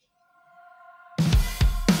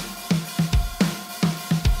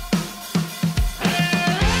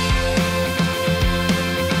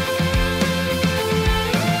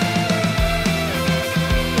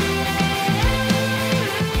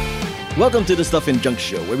Welcome to the Stuff and Junk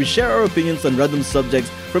Show, where we share our opinions on random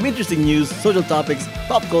subjects from interesting news, social topics,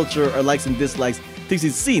 pop culture, our likes and dislikes, things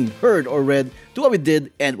we've seen, heard, or read, to what we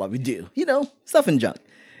did and what we do. You know, stuff and junk.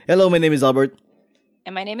 Hello, my name is Albert.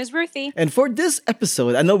 And my name is Ruthie. And for this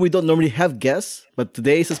episode, I know we don't normally have guests, but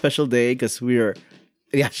today is a special day because we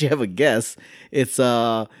actually have a guest. He's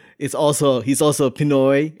also a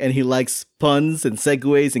Pinoy, and he likes puns and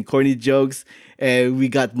segues and corny jokes. And we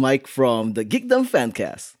got Mike from the Geekdom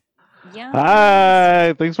Fancast. Yeah.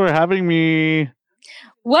 Hi, thanks for having me.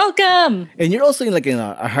 Welcome. And you're also in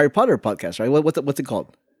a Harry Potter podcast, right? What's it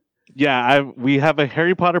called? Yeah, we have a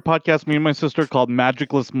Harry Potter podcast, me and my sister, called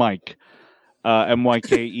Magicless Mike,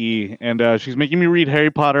 Myke, and she's making me read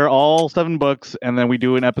Harry Potter, all 7 books, and then we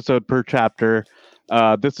do an episode per chapter.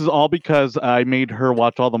 This is all because I made her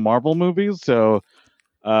watch all the Marvel movies, so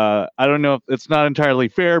I don't know if it's not entirely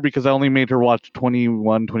fair because I only made her watch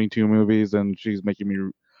 21, 22 movies, and she's making me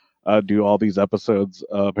do all these episodes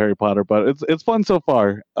of Harry Potter, but it's fun so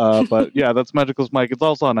far. But yeah, that's Magicless Mike. It's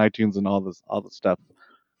also on iTunes and all the stuff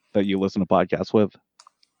that you listen to podcasts with.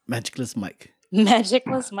 Magicless Mike.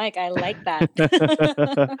 Magicless Mike. I like that.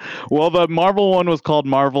 Well, the Marvel one was called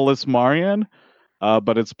Marvelous Marian,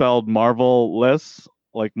 but it's spelled Marvelous,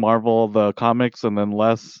 like Marvel the comics, and then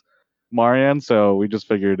less Marian. So we just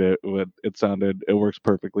figured it works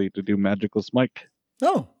perfectly to do Magicless Mike.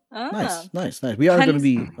 Oh. Nice. We are going to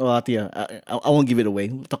be. Oh, yeah. I won't give it away.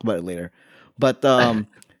 We'll talk about it later. But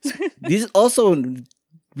we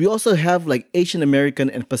also have like Asian American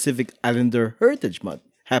and Pacific Islander Heritage Month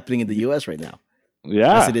happening in the U.S. right now.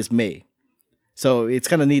 Yeah, as it is May. So it's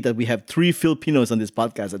kind of neat that we have 3 Filipinos on this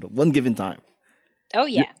podcast at one given time. Oh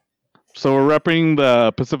yeah. So we're repping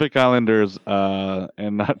the Pacific Islanders,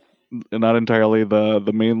 and not entirely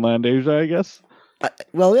the mainland Asia, I guess.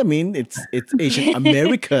 Well, I mean, it's Asian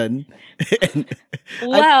American. It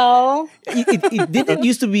didn't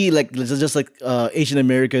used to be like just like Asian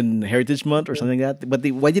American Heritage Month or something like that. But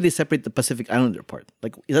why did they separate the Pacific Islander part?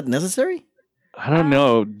 Like, is that necessary? I don't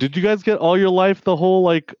know. Did you guys get all your life the whole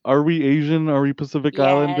like, are we Asian? Are we Pacific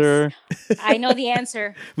Islander? I know the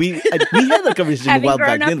answer. we had a conversation a while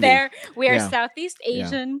back, didn't we are Southeast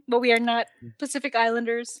Asian, but we are not Pacific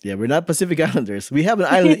Islanders. Yeah, we're not Pacific Islanders. We have an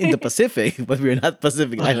island in the Pacific, but we're not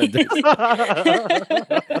Pacific Islanders.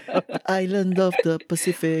 Island of the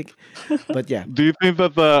Pacific. But yeah. Do you think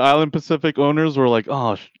that the Island Pacific owners were like,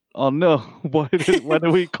 oh no, why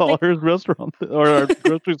did we call our restaurant or our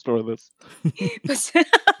grocery store this?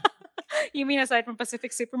 You mean aside from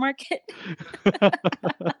Pacific Supermarket?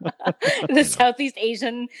 The Southeast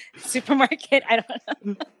Asian supermarket? I don't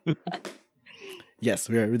know. Yes,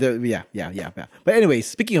 yeah. But anyway,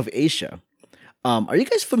 speaking of Asia, are you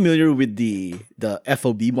guys familiar with the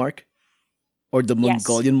FOB mark or the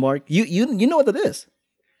Mongolian mark? You know what that is?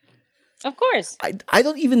 Of course. I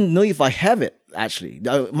don't even know if I have it, actually.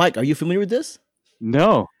 Mike, are you familiar with this?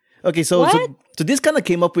 No. Okay, so this kind of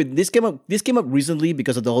came up recently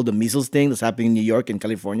because of the measles thing that's happening in New York and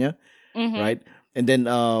California, right? And then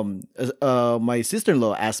my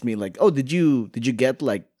sister-in-law asked me like, "Oh, did you get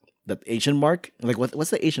like that Asian mark? Like,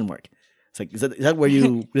 what's the Asian mark?" It's like, is that where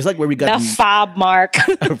you? It's like where we got the fob mark.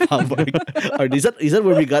 Our fob mark. Or is that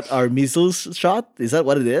where we got our measles shot? Is that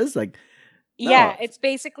what it is? Like, no. Yeah, it's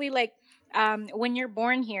basically like. When you're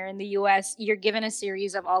born here in the U.S., you're given a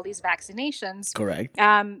series of all these vaccinations. Correct.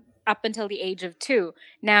 Up until the age of 2.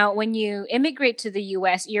 Now, when you immigrate to the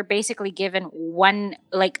U.S., you're basically given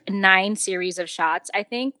 9 series of shots, I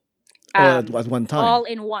think. At one time. All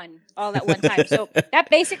at one time. So that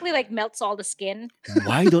basically like melts all the skin.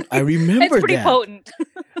 Why don't I remember that? It's pretty potent.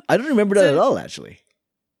 I don't remember that at all, actually.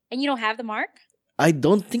 And you don't have the mark? I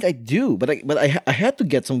don't think I do, but I had to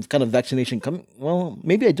get some kind of vaccination coming. Well,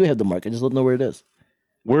 maybe I do have the mark. I just don't know where it is.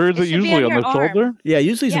 Where is it usually on the shoulder? Yeah,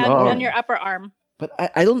 usually it's on your upper arm. But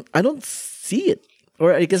I don't see it,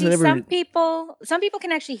 or I guess I never. Some people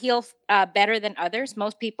can actually heal better than others.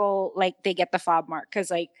 Most people they get the fob mark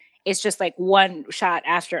because it's just like one shot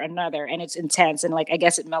after another, and it's intense, and I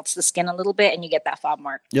guess it melts the skin a little bit, and you get that fob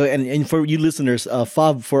mark. Yeah, and for you listeners,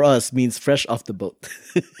 fob for us means fresh off the boat.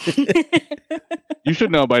 You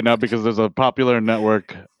should know by now because there's a popular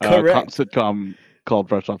network sitcom called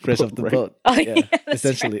Fresh Off the Boat. Oh, yeah,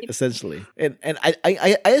 essentially. And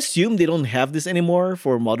I assume they don't have this anymore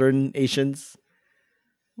for modern Asians.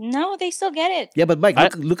 No, they still get it. Yeah, but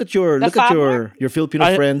Mike, look at your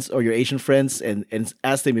Filipino friends or your Asian friends and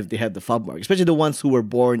ask them if they have the fob mark, especially the ones who were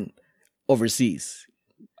born overseas.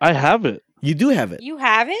 I have it. You do have it. You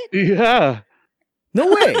have it? Yeah. No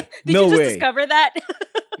way. Did you just discover that?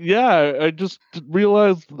 Yeah, I just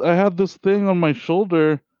realized I have this thing on my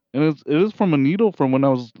shoulder and it is from a needle from when I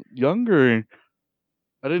was younger.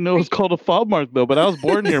 I didn't know it was called a fob mark though, but I was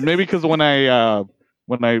born here. Maybe because when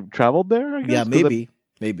I traveled there, I Yeah, guess. 'Cause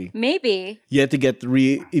maybe. Maybe. You have to get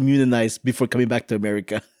re-immunized before coming back to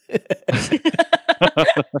America.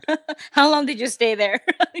 How long did you stay there?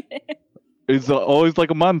 it's always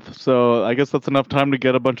like a month, so I guess that's enough time to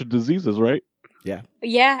get a bunch of diseases, right? Yeah.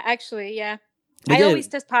 Yeah, actually, yeah. But I yeah, always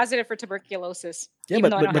test positive for tuberculosis, Yeah, even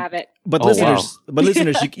but- though I don't have it. But Oh, listeners,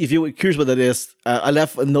 if you're curious what that is, I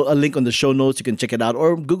left a link on the show notes. You can check it out,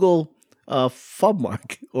 or Google fob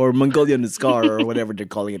mark or Mongolian scar or whatever they're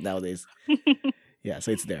calling it nowadays. Yeah,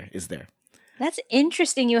 so it's there. It's there. That's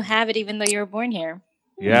interesting. You have it, even though you were born here.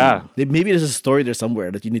 Yeah. Maybe there's a story there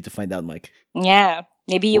somewhere that you need to find out, Mike. Yeah,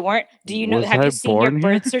 maybe you weren't. Do you know? Was Have I you seen your born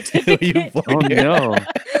birth Were you certificate? born Oh here? no!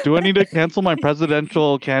 Do I need to cancel my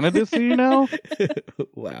presidential candidacy now?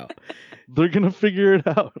 Wow, They're gonna figure it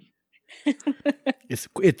out.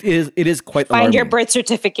 it is quite Find your alarming. birth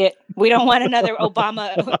certificate. We don't want another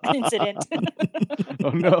Obama incident. Oh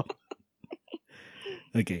no!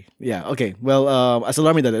 Okay, yeah, okay. Well, as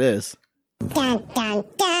alarming that it is,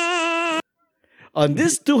 on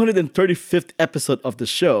this 235th episode of the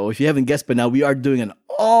show, if you haven't guessed by now, we are doing an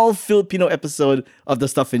all Filipino episode of the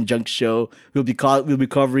Stuff and Junk Show. We'll be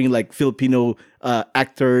covering like Filipino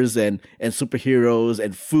actors and superheroes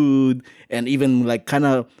and food, and even like kind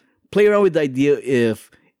of play around with the idea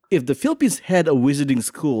if the Philippines had a wizarding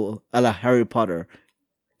school a la Harry Potter,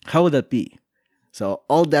 how would that be? So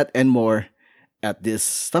all that and more at this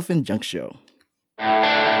Stuff and Junk Show.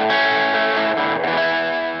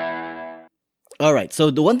 All right. So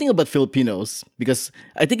the one thing about Filipinos, because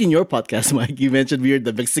I think in your podcast, Mike, you mentioned we are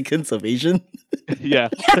the Mexicans of Asian. Yeah.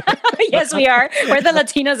 Yes, we are. We're the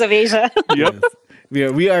Latinos of Asia. Yep.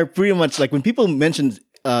 We are pretty much like when people mention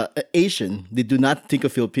Asian, they do not think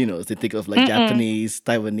of Filipinos. They think of like Japanese,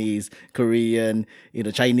 Taiwanese, Korean,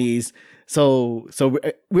 Chinese. So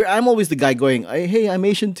I'm always the guy going, hey, I'm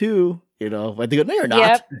Asian too. But they go, no, you're not.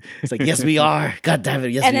 Yep. It's like, yes, we are. God damn it,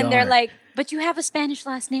 yes, And we then are. they're like, but you have a Spanish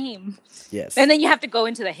last name. yes. And then you have to go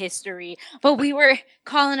into the history. But we were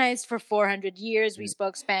colonized for 400 years. We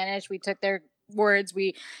spoke Spanish. We took their words.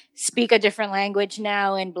 We speak a different language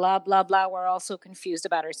now and blah, blah, blah. We're also confused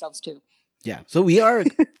about ourselves too. Yeah. So we are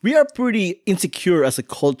pretty insecure as a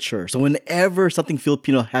culture. So whenever something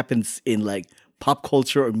Filipino happens in like pop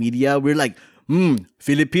culture or media, we're like,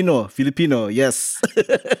 Filipino, yes.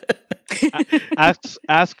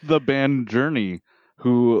 Ask the band Journey,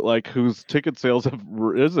 whose ticket sales have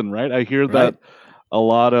risen. Right. I hear Right. that a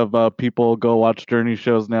lot of people go watch Journey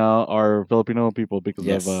shows now are Filipino people because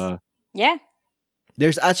Yes. of Yeah.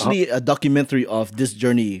 There's actually a documentary of this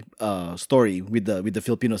journey story with the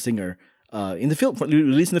Filipino singer in the film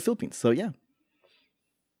released in the Philippines. So yeah.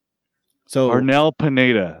 So Arnel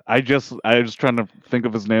Pineda. I was trying to think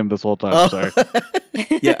of his name this whole time. Oh. Sorry.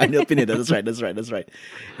 yeah, I know Pineda. That's right.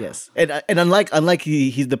 Yes, and unlike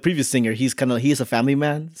he's the previous singer, he is a family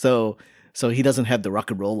man. So he doesn't have the rock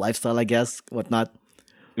and roll lifestyle, I guess, whatnot.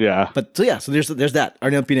 Yeah. But so there's that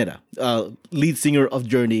Arnel Pineda, lead singer of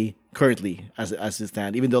Journey currently as it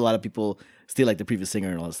stands. Even though a lot of people still like the previous singer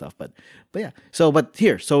and all that stuff, but yeah. So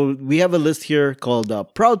we have a list here called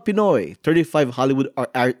Proud Pinoy, 35 Hollywood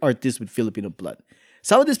artists with Filipino blood.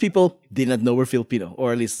 Some of these people did not know we're Filipino,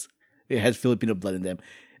 or at least it has Filipino blood in them.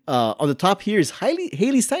 On the top here is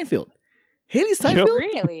Haley Steinfeld. Haley Steinfeld,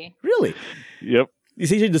 Really? really? Yep. You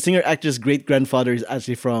see, the singer actress great grandfather is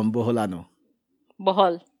actually from Boholano.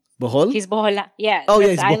 Bohol. Bohol? He's Bohola. Yeah. Oh,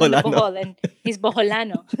 yeah, that's he's the island of Boholano. Bohol, and he's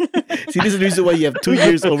Boholano. See, this is the reason why you have 2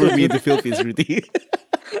 years over me in the Philippines, Rudy.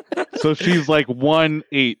 So she's like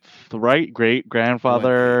 1/8, right? Great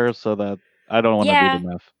grandfather. So that I don't want to Yeah. do the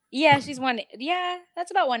math. Yeah, she's one. Yeah,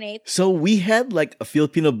 that's about 1/8. So we had like a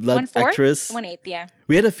Filipino blood 1/4? actress. 1/8. Yeah.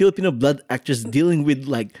 We had a Filipino blood actress dealing with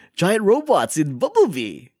like giant robots in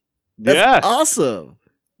Bumblebee. That's Yeah. awesome.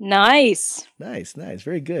 Nice. Nice.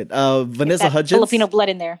 Very good. Vanessa That Hudgens. Filipino blood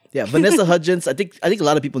in there. Yeah, Vanessa Hudgens. I think a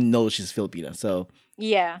lot of people know she's Filipina. So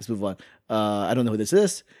Yeah. let's move on. I don't know who this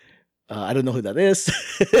is. I don't know who that is.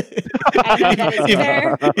 I don't know who this is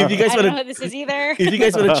either. If you guys I don't know want who this is either. if you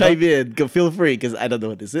guys want to chime in, feel free because I don't know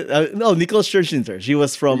what this is. No, Nicole Scherzinger. She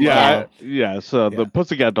was from. Yeah. So yeah. the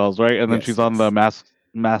Pussycat Dolls, right? And then Yes, she's on the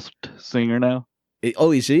Masked Singer now.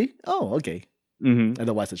 Is she? Oh, okay. Mm-hmm. I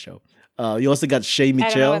don't watch the show. You also got Shay don't know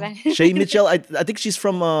Mitchell. what that- Shay Mitchell. I think she's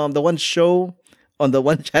from the one show on the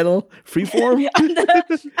one channel Freeform. on that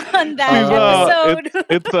episode.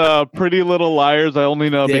 It's Pretty Little Liars. I only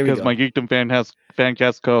know There we because go. my Geekdom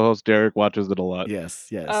Fancast co-host Derek watches it a lot.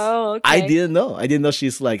 Yes. Oh, okay. I didn't know she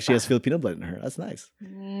has Filipino blood in her. That's nice.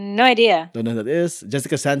 No idea. Don't know who that is.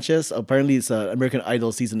 Jessica Sanchez. Apparently, it's American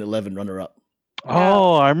Idol season 11 runner-up.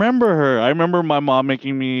 Oh, I remember her. I remember my mom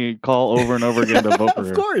making me call over and over again to vote for her.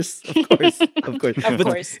 Of course. Of But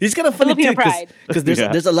course. it's kind of funny Filipino too pride. because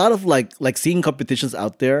there's a lot of like singing competitions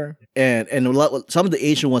out there, and some of the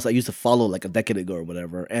Asian ones I used to follow like a decade ago or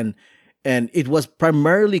whatever, and it was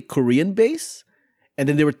primarily Korean based. And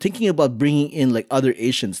then they were thinking about bringing in like other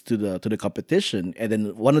Asians to the competition. And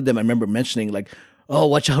then one of them I remember mentioning like, "Oh,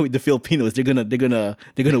 watch out with the Filipinos. They're gonna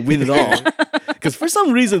win it all." Because for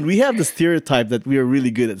some reason we have the stereotype that we are really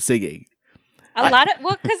good at singing.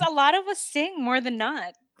 Because a lot of us sing more than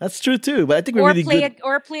not, That's true too. But I think we're really good.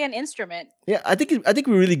 or play an instrument. Yeah, I think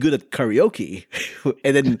we're really good at karaoke.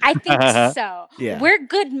 And then I think so. Yeah. We're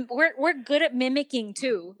good. We're good at mimicking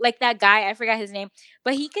too. Like that guy, I forgot his name,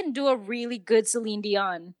 but he can do a really good Celine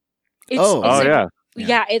Dion. Yeah.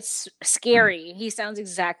 It's scary. He sounds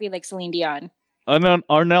exactly like Celine Dion. And then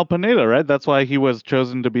Arnel Pineda, right? That's why he was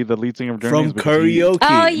chosen to be the lead singer of Journey. from karaoke.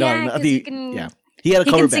 Oh, yeah, 'cause he can- He had a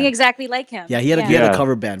He cover can sing band. exactly like him. Yeah, he had a Yeah.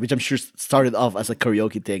 cover band, which I'm sure started off as a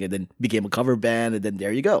karaoke thing and then became a cover band, and then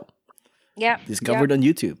there you go. Yeah. Discovered on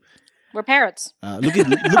YouTube. We're parrots. Look at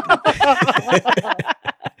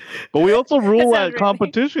But we also rule sounds at really-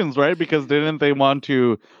 competitions, right? Because didn't they want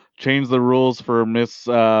to change the rules for Miss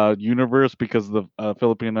Universe because the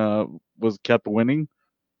Filipina was kept winning?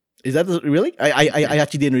 Is that really? I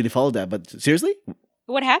actually didn't really follow that, but seriously?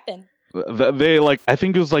 What happened? They I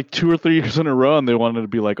think it was like 2 or 3 years in a row, and they wanted to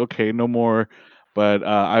be like, okay, no more. But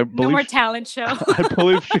I No believe more talent show. I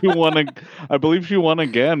believe she won. I believe she won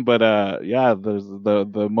again. But yeah, there's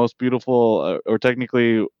the most beautiful, or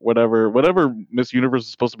technically whatever Miss Universe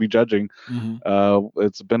is supposed to be judging.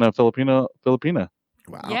 It's been a Filipina.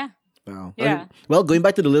 Wow. Yeah. Wow. Yeah. Well, going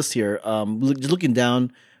back to the list here, just looking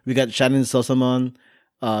down, we got Shannon Sosamon,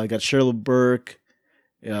 we got Cheryl Burke,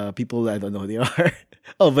 people I don't know who they are.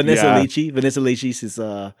 Oh, Vanessa Yeah. Leachy. Vanessa Leachy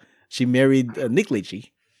is she married Nick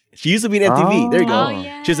Leachy. She used to be in MTV. There you go. Oh,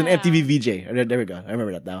 yeah. She was an MTV VJ. There we go. I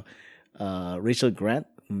remember that now. Rachel Grant.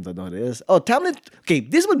 Don't know what it is. Oh, Tamlin. Okay,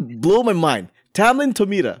 this would blow my mind. Tamlin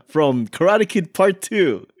Tomita from Karate Kid Part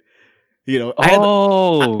 2. You know, I had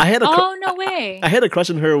a Oh, no way. I had a crush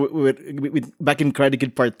on her with back in Karate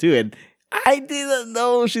Kid Part 2, and I didn't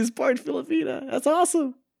know she's part Filipina. That's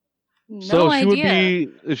awesome. No So she idea. would be.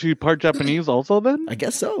 Is she part Japanese also then? I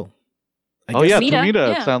guess so. Oh yeah, Tomita,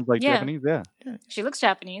 Tomita yeah. sounds like Yeah. Japanese. Yeah. She looks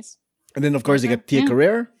Japanese. And then, of course, they got Tia Yeah.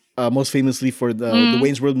 Carrere, most famously for the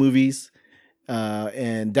Wayne's World movies,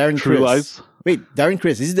 and Darren True Criss. Lies. Wait, Darren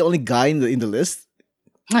Criss. Is he the only guy in the list?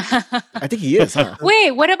 I think he is, huh?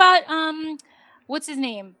 Wait, what about what's his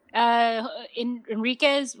name?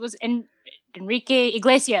 Enrique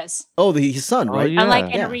Iglesias. Oh, his son, Oh, right? yeah.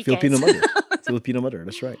 Unlike Yeah, Enriquez. Filipino mother. Filipino mother.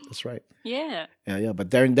 That's right. Yeah. Yeah. But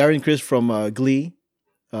Darren Criss from Glee.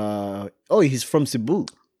 He's from Cebu.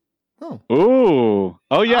 Oh,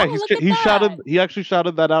 Oh yeah. Oh, look at He shouted. that. He actually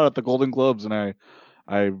shouted that out at the Golden Globes, and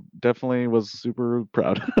I definitely was super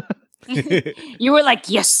proud. You were like,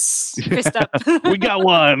 yes, fist up. We got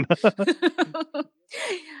one.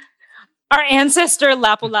 Our ancestor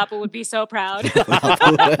Lapu Lapu would be so proud.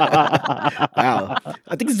 wow.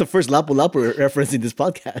 I think it's the first Lapu Lapu reference in this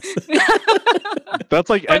podcast. That's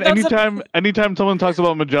like For those of- anytime someone talks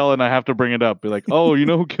about Magellan, I have to bring it up. Be like, oh, you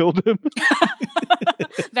know who killed him?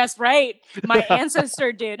 That's right. My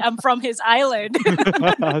ancestor did. I'm from his island.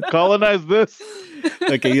 Colonize this.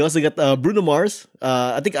 Okay, you also got Bruno Mars.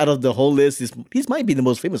 I think out of the whole list, he might be the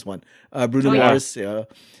most famous one. Bruno Oh, yeah. Mars.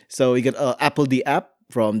 So you got Apple the App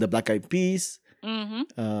from the Black Eyed Peas.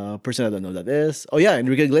 Mm-hmm. Person I don't know who that is. Oh yeah,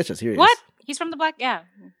 Enrique Iglesias. Here he What? is. He's from the Black. Yeah.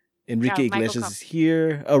 Enrique Yeah, Michael Iglesias Cobb. is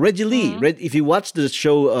here. Reggie Lee. Mhm. If you watch the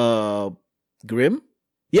show Grimm,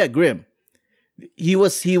 Grimm. He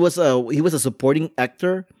was a supporting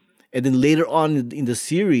actor, and then later on in the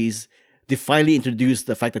series, they finally introduced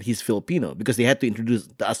the fact that he's Filipino because they had to introduce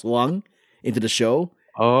the aswang into the show,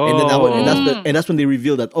 Oh, and then Mm. that's when they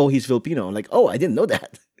revealed that he's Filipino. I'm like, I didn't know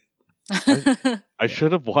that. I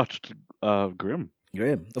should have watched Grimm.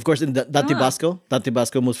 Grimm, of course, in Dante Ah. Basco. Dante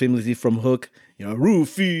Basco, most famously from Hook.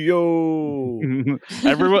 Rufio.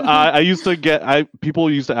 Everyone, people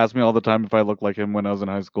used to ask me all the time if I looked like him when I was in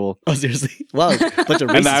high school, Oh, seriously? Wow, bunch of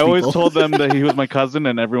racist and I always people. told them that he was my cousin,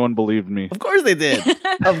 and everyone believed me. Of course they did.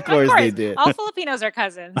 Of course they did. All Filipinos are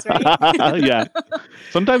cousins, right? Yeah.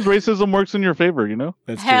 Sometimes racism works in your favor, you know?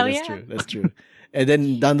 That's Hell true. yeah. That's true. And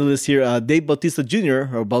then down the list here, Dave Bautista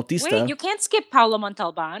Jr. or Bautista. Wait, you can't skip Paulo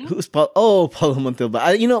Montalban. Who's Paul? Oh, Paulo Montalban.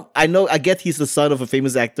 I get he's the son of a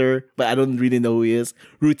famous actor, but I don't really know who he is.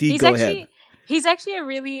 Ruthie, go ahead. He's actually a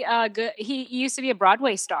really good. He used to be a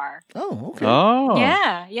Broadway star. Oh, okay. Oh.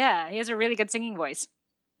 Yeah. He has a really good singing voice.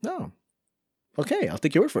 No. Okay, I'll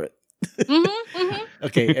take your word for it. Mm-hmm.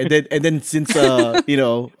 Okay, and then since I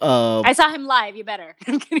saw him live. You better.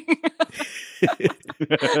 I'm kidding.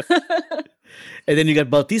 And then you got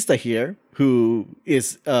Bautista here, who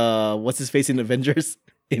is what's his face in Avengers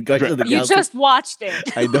in Guardians of the You Galaxy. just watched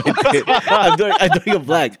it. I know. I'm drawing a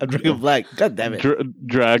blank. God damn it.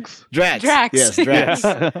 Drax. Drax. Yes, Drax.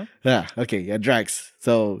 Yeah. Yeah. Okay. Yeah, Drax.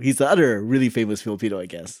 So he's the other really famous Filipino, I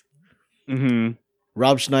guess. Mm-hmm.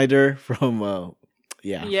 Rob Schneider from from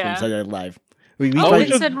Saturday Night Live. We tried-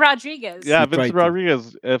 Vincent Rodriguez. Yeah, We tried Vincent to.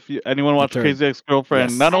 Rodriguez. If anyone watched Return. Crazy Ex-Girlfriend,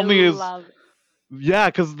 Yes. not only is love it.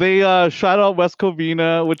 because they shout out West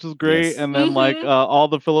Covina, which is great, Yes. and then Mhm. all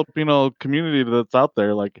the Filipino community that's out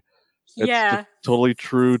there, like it's Yeah. just totally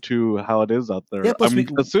true to how it is out there. Yeah, plus I'm we-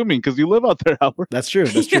 assuming because you live out there, Howard. That's true.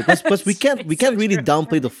 That's true. Plus we can't It's so really true.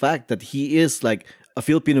 downplay the fact that he is like a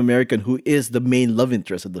Filipino American who is the main love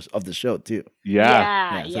interest of the show too.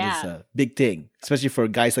 Yeah, So it's a big thing, especially for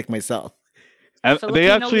guys like myself. and Filipino they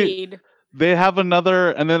actually lead. they have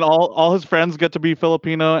another, and then all his friends get to be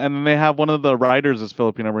Filipino, and then they have one of the writers is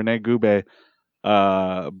Filipino, Rene Gube.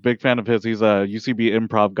 Big fan of his. He's a UCB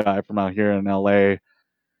improv guy from out here in LA.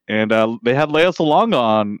 And they had Lea Salonga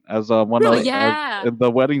on as one Really? of Yeah. the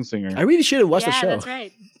wedding singer. I really should have watched the Yeah, show. that's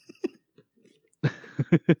right.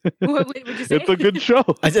 What would you say? It's a good show.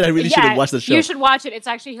 I said I really should have watched the show. You should watch it. It's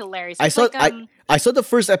actually hilarious. I It's saw like, I saw the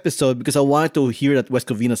first episode because I wanted to hear that West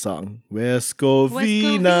Covina song, West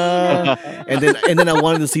Covina, and then I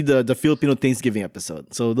wanted to see the Filipino Thanksgiving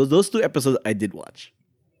episode. So those two episodes I did watch.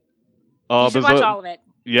 Oh, you should watch all of it.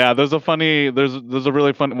 Yeah, there's a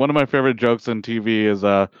really fun one of my favorite jokes in TV is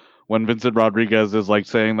when Vincent Rodriguez is like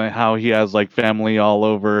saying that how he has like family all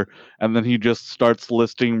over, and then he just starts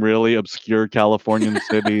listing really obscure Californian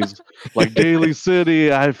cities like Daly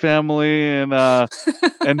City, I have family in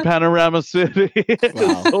Panorama City.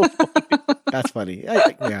 Wow. So funny. That's funny.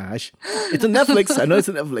 It's on Netflix. I know it's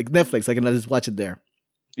on Netflix. I can just watch it there.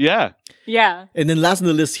 Yeah. Yeah. And then last on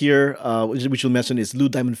the list here, which you'll mention, is Lou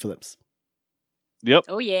Diamond Phillips. Yep.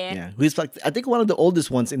 Oh yeah. Yeah, who's like I think one of the oldest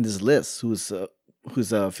ones in this list. Who's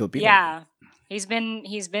Filipino. Yeah. He's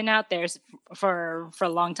been out there for a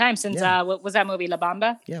long time since Yeah. what was that movie La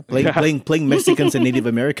Bamba? Yeah, playing Mexicans and Native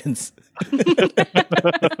Americans. Did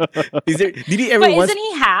he ever But once? isn't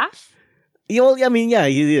he half? Yeah, well, I mean, yeah,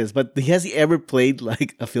 he is. But has he ever played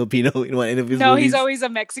like a Filipino in one of his No, movies? he's always a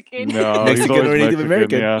Mexican. No, he's Mexican always or Native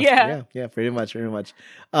Mexican, American. yeah. Yeah. Pretty much.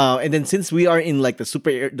 And then since we are in like the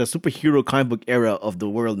superhero comic book era of the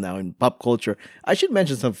world now in pop culture, I should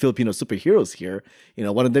mention some Filipino superheroes here. You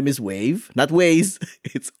know, one of them is Wave, not Waze.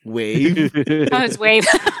 It's Wave. Oh, it's Wave.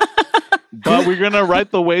 But we're gonna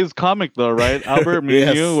write the Waze comic though, right? Albert, me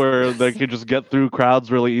and Yes. you, where they could just get through crowds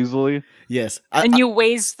really easily. Yes, and you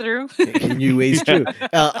waze through. in new ways true.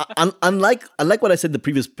 Unlike what I said in the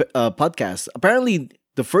previous podcast, apparently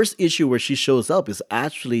the first issue where she shows up is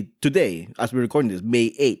actually today, as we're recording this,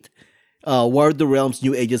 May 8th. War of the Realms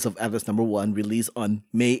New Ages of Atlas #1 released on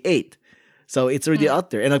May 8th. So it's already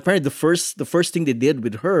out there. And apparently the first thing they did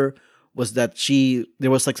with her was that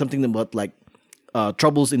there was like something about like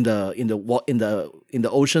troubles in the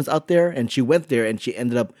oceans out there, and she went there and she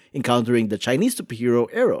ended up encountering the Chinese superhero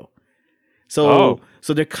Arrow. So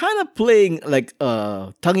they're kind of playing like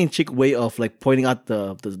a tongue-in-cheek way of like pointing out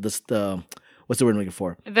the what's the word I'm looking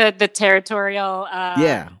for? The territorial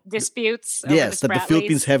disputes. over Yes, the that the Spratlys.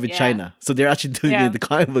 Philippines have with Yeah. China. So they're actually doing it Yeah. in the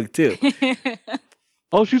comic book too.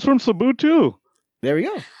 Oh, she's from Cebu too. There we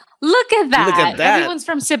go. Look at that. Look at that. Everyone's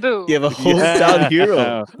from Cebu. You have a hometown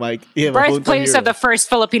hero, Mike. You have a hometown Birthplace hero. of the first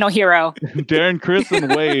Filipino hero. Darren, Chris,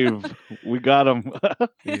 and Wave. We got him.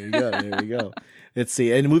 There we go. Let's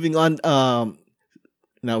see. And moving on.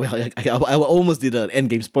 Now I almost did an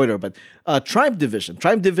endgame spoiler, but Triumph Division.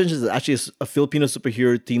 Triumph Division is actually a Filipino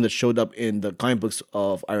superhero team that showed up in the comic books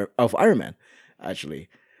of Iron Man, actually.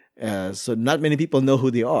 So not many people know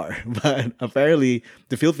who they are, but apparently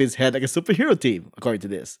the Philippines had like a superhero team, according to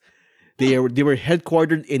this. They were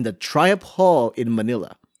headquartered in the Triumph Hall in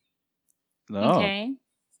Manila. No. Okay.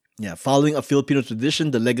 Yeah, following a Filipino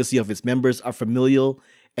tradition, the legacy of its members are familial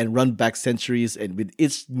and run back centuries, and with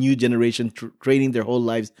each new generation training their whole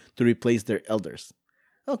lives to replace their elders.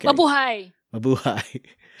 Okay. Mabuhay. Mabuhay.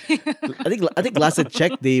 I think last I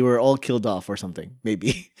checked, they were all killed off or something.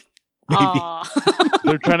 Maybe. Aw.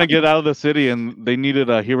 They're trying to get out of the city, and they needed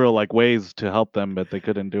a hero like Waze to help them, but they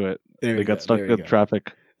couldn't do it. There They you got go, stuck there you in go.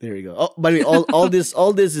 traffic. There you go. Oh, by the way,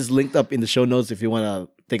 all this is linked up in the show notes if you want to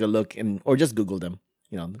take a look or just Google them.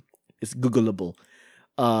 It's Googleable.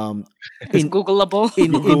 It's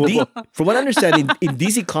Googleable. From what I understand, in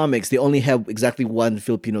DC Comics, they only have exactly one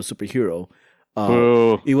Filipino superhero.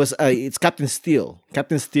 Boo. It's Captain Steel.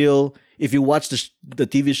 Captain Steel. If you watch the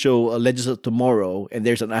TV show Legends of Tomorrow, and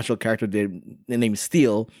there's an actual character there named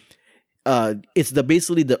Steel, it's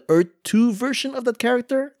basically the Earth 2 version of that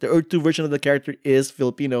character. The Earth 2 version of the character is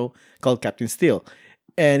Filipino, called Captain Steel,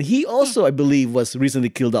 and he also, I believe, was recently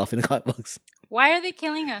killed off in the comic books. Why are they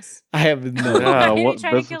killing us? I have no. Why are you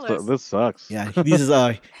trying to kill us? This sucks. Yeah, this is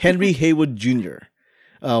Henry Haywood Jr.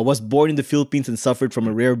 Was born in the Philippines and suffered from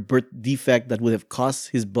a rare birth defect that would have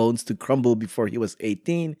caused his bones to crumble before he was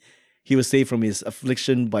 18. He was saved from his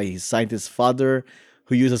affliction by his scientist father,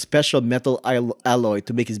 who used a special metal alloy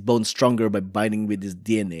to make his bones stronger by binding with his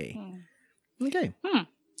DNA. Okay.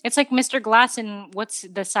 It's like Mr. Glass in what's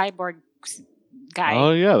the cyborg guy,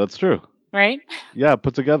 Oh yeah, that's true. right? Yeah,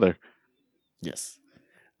 put together. Yes.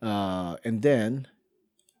 And then,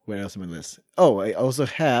 where else on my list? Oh, I also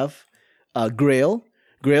have Grail.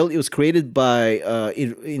 Grail, it was created by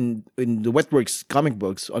in the Wetworks comic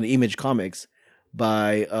books on Image Comics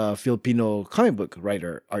by Filipino comic book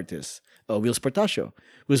artist Will Sportacio.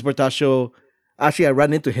 Will Sportacio, actually, I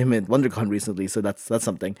ran into him at WonderCon recently, so that's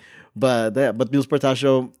something. But Will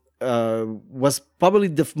Sportacio was probably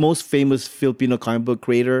the most famous Filipino comic book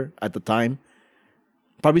creator at the time.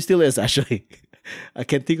 Probably still is, actually. I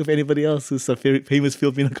can't think of anybody else who's a famous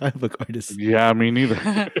Filipino comic book artist. Yeah, me neither.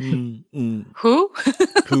 Who?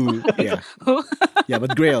 Who? Yeah. Who? Yeah,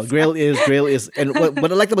 but Grail is, and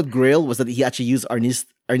what I liked about Grail was that he actually used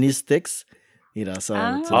Arnis sticks, so.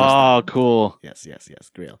 Oh, cool. Yes,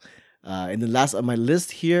 Grail. And the last on my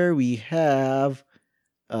list here we have.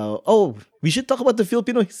 We should talk about the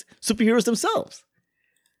Filipino superheroes themselves.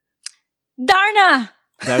 Darna.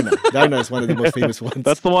 Darna is one of the most famous ones.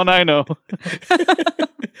 That's the one I know.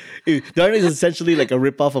 Darna is essentially like a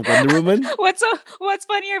ripoff of Wonder Woman. What's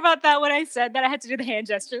funnier about that when I said that I had to do the hand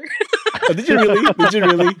gesture? Oh, did you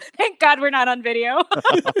really? Thank God we're not on video.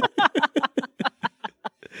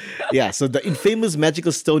 Yeah, so the infamous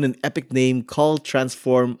magical stone and epic name called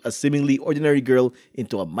transform a seemingly ordinary girl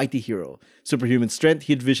into a mighty hero. Superhuman strength,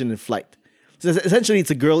 heat vision, and flight. So essentially,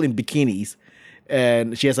 it's a girl in bikinis,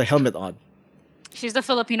 and she has a helmet on. She's the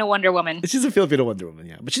Filipino Wonder Woman. She's a Filipino Wonder Woman,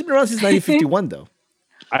 yeah. But she's been around since 1951, though.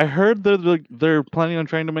 I heard that they're planning on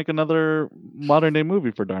trying to make another modern day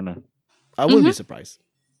movie for Darna. I wouldn't be surprised.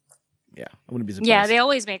 Yeah, I wouldn't be surprised. Yeah, they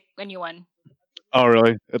always make a new one. Oh,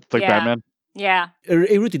 really? It's like Yeah. Batman? Yeah.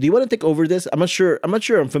 Hey, Ruthie, do you want to take over this? I'm not sure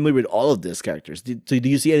I'm familiar with all of these characters. Do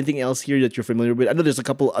you see anything else here that you're familiar with? I know there's a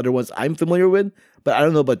couple other ones I'm familiar with, but I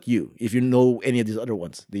don't know about you. If you know any of these other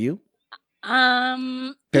ones, do you?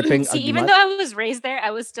 See, even though I was raised there, I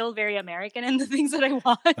was still very American in the things that I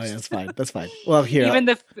watched. Oh, yeah, that's fine. Well, here.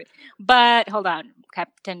 But hold on.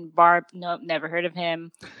 Captain Barb, nope, never heard of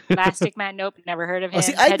him. Elastic Man, nope, never heard of him.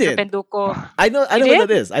 See, I did. Penduko. I know You who did?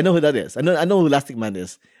 that is. I know who that is. I know who Elastic Man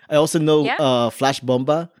is. I also know Yeah? Flash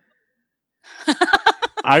Bomba.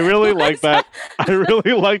 I really like that. I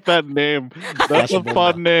really like that name. That's a Bomba.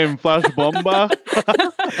 fun name. Flash Bomba.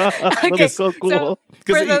 That Okay, is so cool.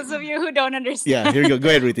 For those of you who don't understand, Yeah, here you go. Go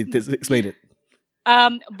ahead, Ruthie. Explain it.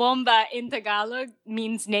 bomba in Tagalog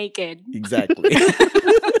means naked. Exactly.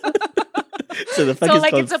 So the fact So is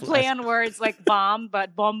like called it's a play Flash. on words like bomb,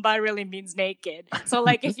 but bomba really means naked. So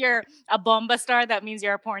like if you're a bomba star, that means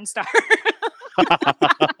you're a porn star.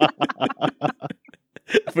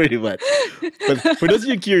 Pretty much. But for those of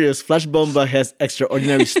you curious, Flash Bomba has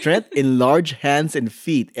extraordinary strength, enlarged hands and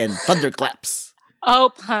feet, and thunderclaps.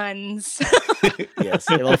 Oh, puns. Yes,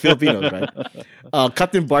 they're all Filipinos, right?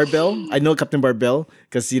 Captain Barbell. I know Captain Barbell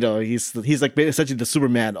because he's like essentially the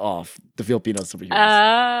Superman of the Filipino superheroes.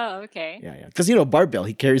 Oh, okay. Yeah. Because Barbell,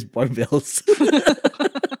 he carries barbells.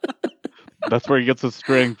 That's where he gets his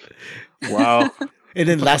strength. Wow. And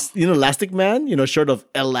then Elastic Man, short of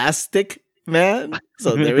Elastic Man.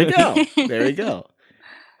 So there we go. There we go.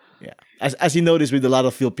 Yeah. As you notice with a lot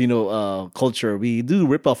of Filipino culture, we do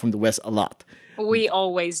rip off from the West a lot. We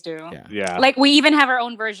always do. Yeah. Yeah. Like we even have our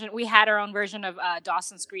own version. We had our own version of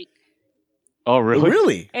Dawson's Creek. Oh, really?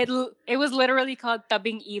 Really? It was literally called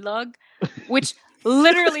Tabing Ilog, which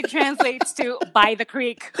literally translates to by the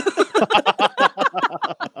creek.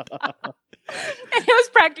 And it was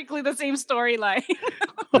practically the same storyline.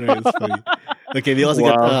 Right, it's funny. Okay, we also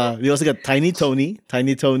got Tiny Tony.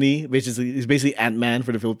 Tiny Tony, which is basically Ant-Man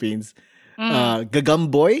for the Philippines. Gagam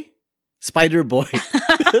Boy. Spider Boy.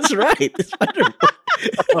 That's right. Spider Boy.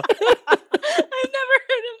 I've never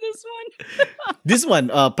heard of this one. This one,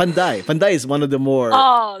 Panday. Panday is one of the more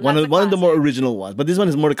Oh, one that's of a one of the more classic. original ones. But this one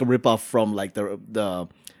is more like a ripoff from like the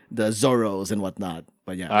Zorros and whatnot.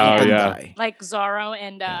 But yeah, Oh, yeah. Panday. Like Zorro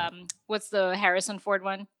and what's the Harrison Ford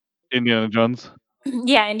one? Indiana Jones.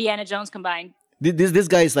 Yeah, Indiana Jones combined. This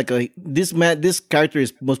guy is like this character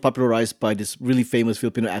is most popularized by this really famous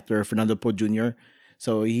Filipino actor Fernando Po Jr.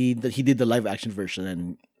 So he did the live action version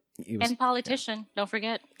and he was And politician, don't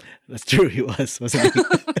forget. that's true he wasn't he?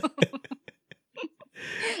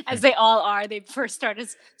 As they all are. They first start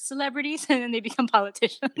as celebrities and then they become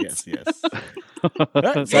politicians. Yes.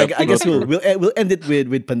 Right, so I guess we'll end it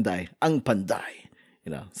with Panday, ang Panday.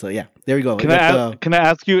 So yeah, there we go. Can I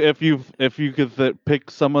ask you if you could pick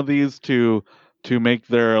some of these to make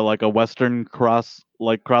their like a Western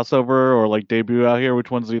crossover or like debut out here? Which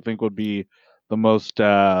ones do you think would be the most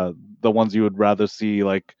the ones you would rather see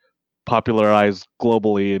like popularized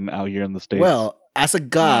globally and out here in the States? Well, as a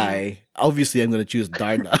guy, obviously I'm going to choose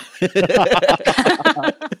Darna.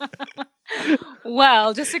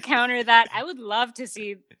 Well, just to counter that, I would love to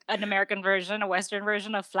see an American version, a Western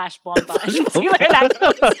version of Flash Bomba. See where that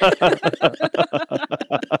goes.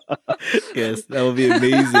 Yes, that would be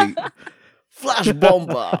amazing. Flash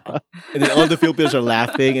Bomba. And then all the Filipinos are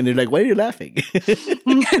laughing and they're like, why are you laughing?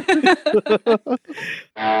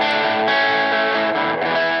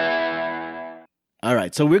 All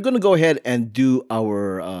right, so we're going to go ahead and do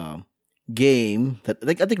our game that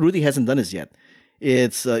I think Rudy hasn't done this yet.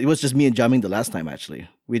 It was just me and Jamming the last time actually,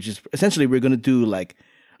 which is essentially we're going to do like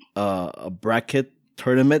a bracket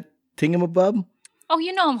tournament thingamabob. Oh,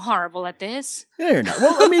 you know I'm horrible at this. Yeah, you're not.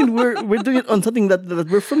 Well, I mean, we're doing it on something that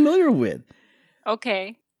we're familiar with.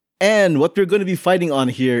 Okay. And what we're going to be fighting on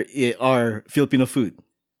here are Filipino food.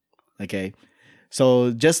 Okay.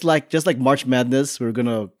 So just like March Madness, we're going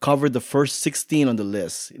to cover the first 16 on the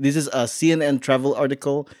list. This is a CNN travel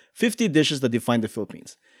article, 50 dishes that define the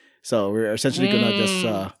Philippines. So we're essentially going to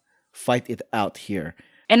just fight it out here.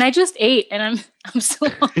 And I just ate and I'm still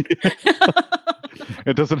hungry.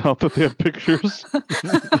 It doesn't help that they have pictures.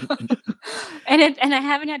 and I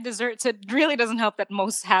haven't had dessert, so it really doesn't help that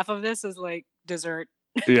most half of this is like dessert.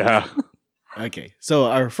 Yeah. Okay. So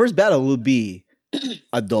our first battle will be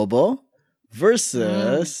adobo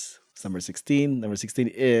versus number 16. Number 16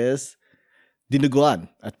 is dinuguan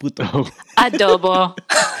at puto. Adobo.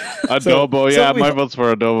 Adobo, yeah, my vote's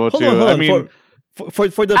for adobo too. Hold on. I mean, for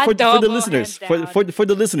the Adobo, listeners, hands for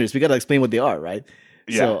the listeners, we gotta explain what they are, right?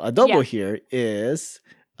 So yeah. adobo Yeah. here is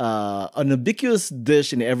an ubiquitous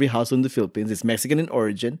dish in every household in the Philippines. It's Mexican in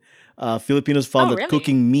origin. Filipinos found Oh, that really?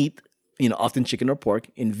 cooking meat, often chicken or pork,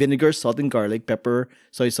 in vinegar, salt and garlic, pepper,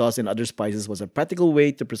 soy sauce, and other spices was a practical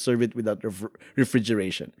way to preserve it without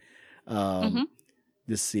refrigeration.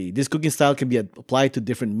 Let's see. This cooking style can be applied to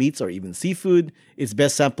different meats or even seafood. It's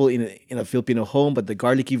best sampled in a Filipino home, but the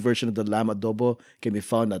garlicky version of the lamb adobo can be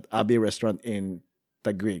found at Abe restaurant in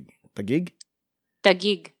Taguig. Taguig?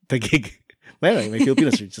 Tagig. Taguig. Man, my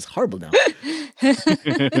Filipinos are just horrible now.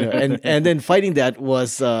 And then fighting that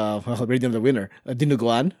was already the winner,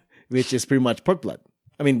 dinuguan, which is pretty much pork blood.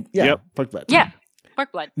 I mean, yeah, Yep. pork blood. Yeah.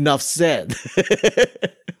 Pork blood. Enough said.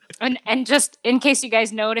 And just in case you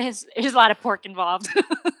guys notice, there's a lot of pork involved.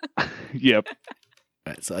 Yep.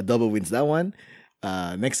 Right, so adobo wins that one.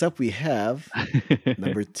 Next up, we have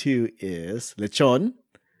number 2 is lechon,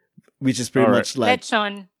 which is pretty All right. much like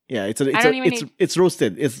Lechon. yeah, it's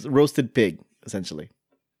roasted. It's roasted pig essentially,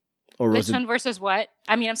 or roasted. Lechon versus what?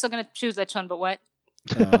 I mean, I'm still gonna choose lechon, but what?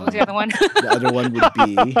 Um, What was the other one? the other one would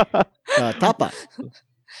be tapa.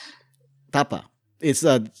 Tapa. It's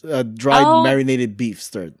a dried Oh. marinated beef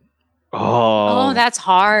stirred. Oh, that's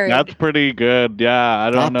hard. That's pretty good. Yeah, I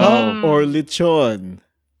don't Tapa know. or lechon.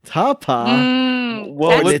 Tapa.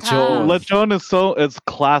 Well, that's tough. lechon is it's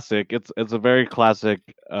classic. It's a very classic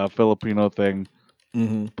Filipino thing.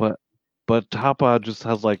 hmm But tapa just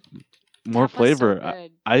has like more Tapa's so flavor.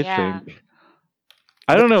 good. I Yeah. think.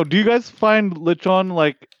 I don't know. Do you guys find lechon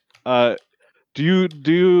like? Do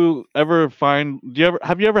you ever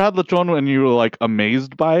have you ever had lechon and you were like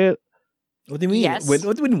amazed by it? What do you mean? Yes. What do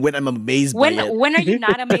you mean when I'm amazed by it? When are you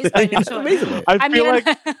not amazed by I'm not lechon? amazed by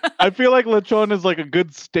it. I feel like lechon is like a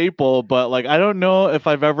good staple, but like I don't know if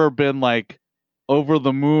I've ever been like over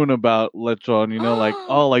the moon about lechon. Like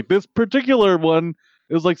oh, like this particular one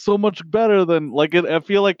is like so much better than like it. I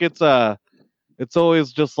feel like it's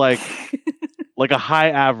always just like like a high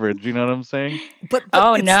average. You know what I'm saying? But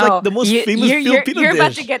Oh it's no! like the most famous Filipino you're dish.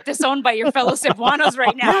 about to get disowned by your fellow Cebuanos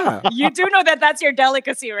right now. Yeah. You do know that that's your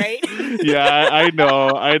delicacy, right? Yeah, I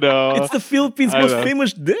know. It's the Philippines' I most know.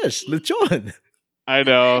 famous dish, lechon. I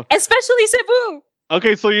know. Especially Cebu.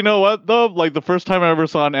 Okay, so you know what though? Like the first time I ever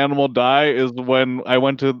saw an animal die is when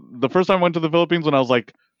the first time I went to the Philippines when I was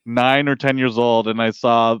like 9 or 10 years old, and I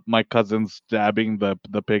saw my cousin stabbing the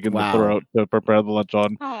pig in Wow. the throat to prepare the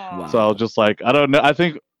lechon. Aw. So I was just like, I don't know. I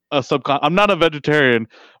think I'm not a vegetarian,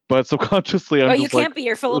 but subconsciously I'm Oh, you just like, can't be.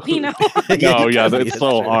 You're Filipino. no, yeah, That's it's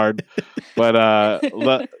so true. hard. But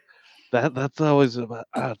that's always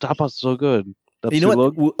tapas so good. That's You know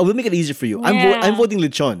what? silog. We'll make it easier for you. I'm Yeah. voting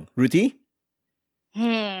lechon. Ruti?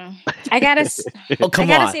 I gotta Oh, come I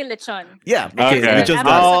gotta on. say lechon. Yeah. Okay, Okay. I'm Lechon's such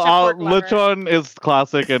got it. a pork lover. lechon is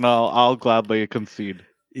classic, and I'll gladly concede.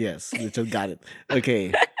 Yes. Lechon got it.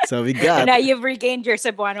 Okay. So we And got. now you've regained your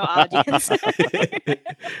Cebuano audience.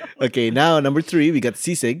 Okay. Now number 3, we got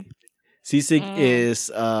sisig. Sisig is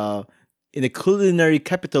in the culinary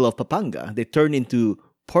capital of Pampanga. They turn into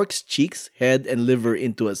pork's cheeks, head, and liver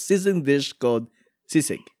into a seasoned dish called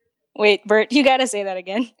sisig. Wait, Bert, you gotta say that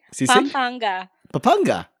again. Sisig? Pampanga.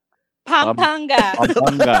 Papanga. Pampanga.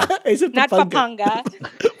 Pampanga. I said Not Papanga.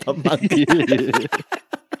 Papanga. Pampanga.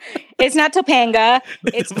 It's not Topanga.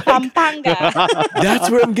 It's Pampanga. That's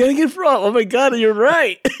where I'm getting it from. Oh my god, you're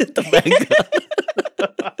right. Pampanga.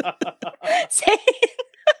 Say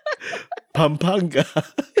Pampanga.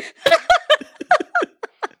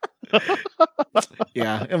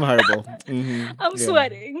 Yeah, I'm horrible. Mhm. I'm Yeah.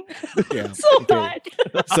 sweating. Yeah. So Okay.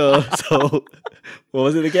 hot. So what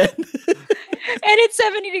was it again? And it's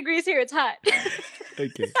 70 degrees here. It's hot.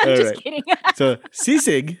 Okay. I'm All just right. kidding. So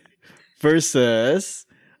sisig versus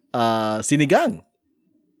sinigang.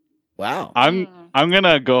 Wow. I'm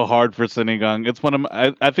gonna go hard for sinigang. It's one of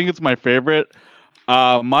I think it's my favorite.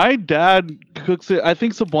 My dad cooks it. I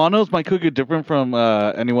think Cebuanos might cook it different from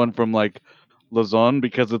anyone from like Luzon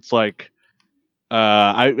because it's like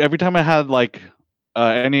I every time I had like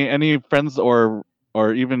any friends or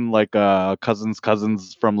even like cousins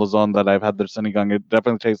from Luzon that I've had their sinigang, it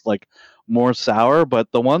definitely tastes like more sour.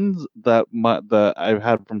 But the ones that I've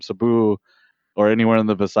had from Cebu or anywhere in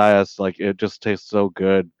the Visayas, like it just tastes so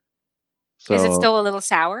good. So Is it still a little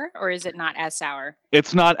sour or is it not as sour?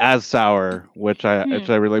 it's not as sour, which I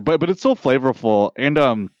really, but it's still flavorful. And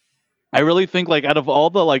I really think like out of all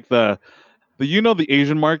the like the the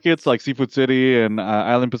Asian markets like Seafood City and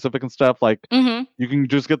Island Pacific and stuff, like Mm-hmm. you can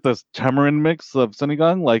just get this tamarind mix of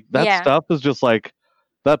sinigang. Like that Yeah. stuff is just like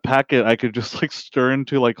that packet I could just like stir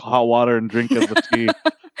into like hot water and drink as a tea.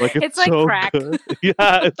 Like it's It's like so crack. good.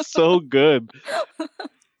 Yeah, it's so good. I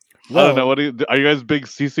don't know. What are you guys big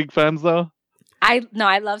sisig fans though? I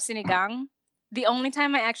love sinigang. The only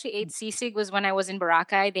time I actually ate sisig was when I was in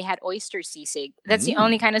Boracay. They had oyster sisig. That's the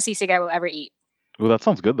only kind of sisig I will ever eat. Oh, that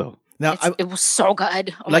sounds good though. Now It was so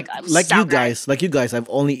good. Oh like my god, it was like so you good. guys, I've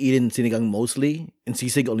only eaten sinigang mostly and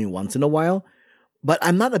sisig only once in a while. But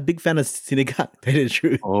I'm not a big fan of sinigang. That is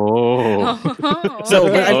true. Oh. So,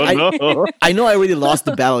 but Okay. no. I know I already lost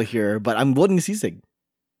the battle here, but I'm voting sisig.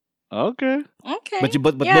 Okay. Okay.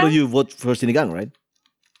 But both yeah. of you vote for sinigang, right?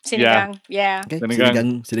 Sinigang. Yeah. Okay.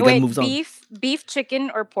 Sinigang. Sinigang Wait, moves on. beef, chicken,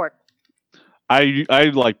 or pork? I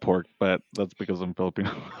like pork, but that's because I'm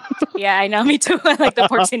Filipino. Yeah, I know. Me too. I like the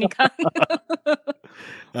pork sinigang.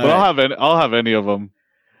 But I'll have any of them.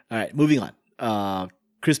 All right, moving on.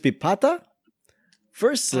 Crispy pata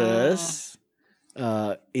versus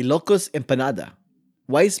Ilocos empanada.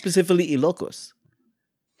 Why specifically Ilocos?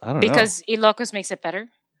 I don't know. Because Ilocos makes it better.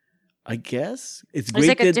 I guess it's There's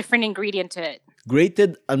like a grated, different ingredient to it.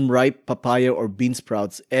 grated unripe papaya or bean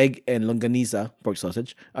sprouts, egg, and longaniza, pork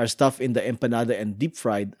sausage, are stuffed in the empanada and deep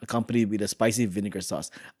fried, accompanied with a spicy vinegar sauce.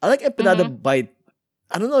 I like empanada by.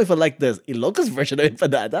 I don't know if I like the Ilocos version of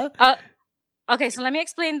empanada. Okay, so let me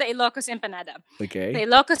explain the Ilocos empanada. The Okay.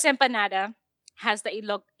 Ilocos empanada has the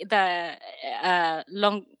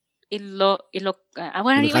long what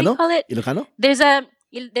do you Ilocano? call it? Ilocano? There's an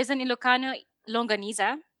Ilocano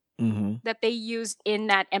longaniza Mm-hmm. that they use in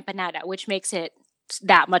that empanada, which makes it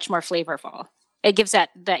that much more flavorful. It gives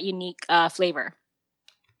that unique flavor.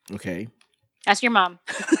 Okay. Ask your mom;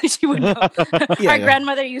 she would know. Yeah, Our yeah.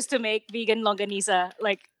 grandmother used to make vegan longaniza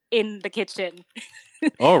like in the kitchen.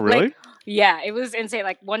 Oh, really? Yeah, it was insane.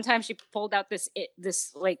 Like one time, she pulled out this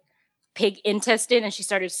like pig intestine and she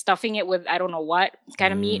started stuffing it with I don't know what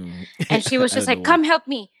kind of meat, and she was I just don't like, know. "Come help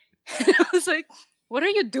me." And I was like, "What are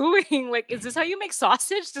you doing? Like, is this how you make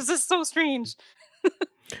sausage? This is so strange."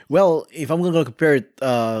 Well, if I'm going to compare it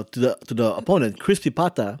to the opponent, crispy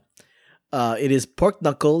pata It is pork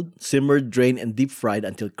knuckle, simmered, drained, and deep fried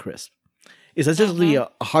until crisp. It's essentially a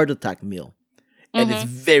heart attack meal. And it's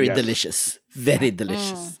very delicious. Very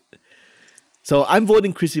delicious. So I'm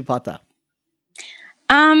voting crispy pata.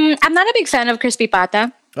 I'm not a big fan of crispy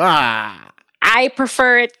pata. I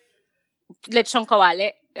prefer lechon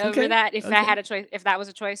kawali over that if I had a choice, if that was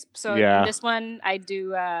a choice. So in this one, I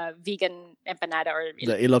do vegan empanada or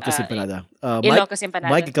the Ilocos empanada. Ilocos empanada.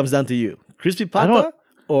 Mike, it comes down to you. Crispy pata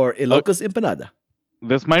or Ilocos empanada?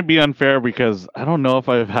 This might be unfair because I don't know if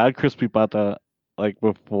I've had crispy pata like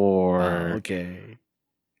before. Okay.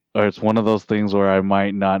 Or it's one of those things where I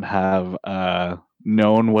might not have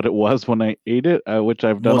known what it was when I ate it, which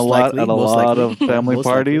I've done Most a lot likely, at a most lot likely. of family Most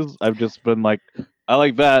parties. likely. I've just been like, I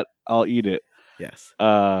like that, I'll eat it. Yes.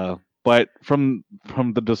 But from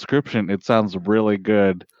the description, it sounds really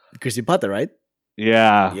good. Crispy pata, right?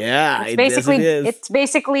 Yeah. Yeah. It's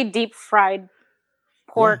basically deep fried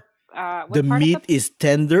pork. The meat is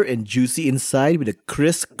tender and juicy inside with a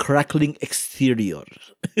crisp, crackling exterior.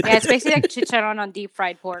 Yeah, it's basically like chicharron on deep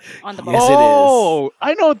fried pork on the bone. Yes, Oh,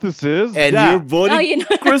 I know what this is. And yeah. you're voting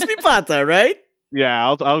crispy pata, right? Yeah,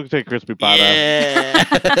 I'll take crispy pata. Yeah.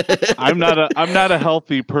 I'm not a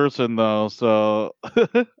healthy person though, so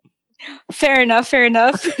Fair enough.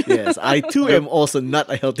 Yes, I too am also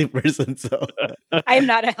not a healthy person. So, I'm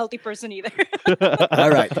not a healthy person either. all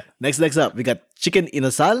right. Next up, we got chicken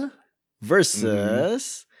inasal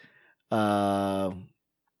versus Camaro.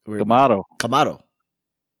 Camaro.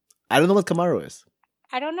 I don't know what Camaro is.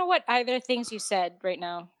 I don't know what either things you said right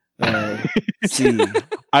now. See,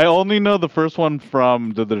 I only know the first one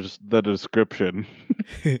from the description.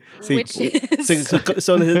 Which is...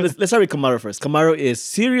 so let's start with Camaro first. Camaro is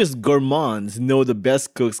serious gourmands know the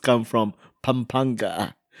best cooks come from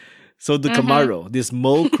Pampanga. So the Camaro, these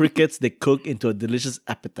mole crickets they cook into a delicious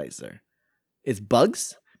appetizer. It's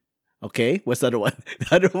bugs. Okay, what's the other one?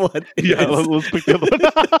 The other one is... let's pick the other one.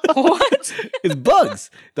 What? It's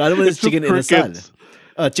bugs. The other one is chicken crickets.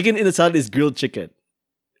 inasal. Chicken inasal is grilled chicken.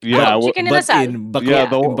 Yeah, chicken but inasal. in the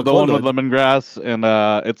one with Bacolod. lemongrass, and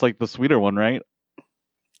it's like the sweeter one, right?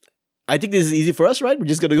 I think this is easy for us, right? We're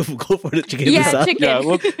just gonna go for the chicken inasal. Chicken. Yeah,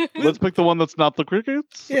 let's pick the one that's not the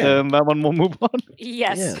crickets, and that one we'll move on.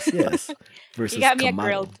 Yes. Versus You got me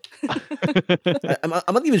Camaro. at grilled.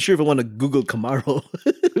 I'm not even sure if I want to Google Camaro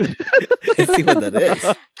and see what that is.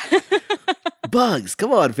 Bugs.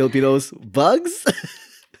 Come on, Filipinos. Bugs?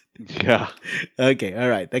 Yeah. Okay, all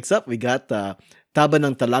right. Next up, we got taba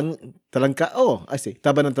ng talangka. Oh, I see.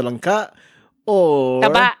 Taba ng talangka or...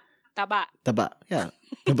 Taba. Yeah.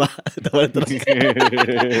 Taba ng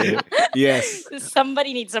talangka. Yes.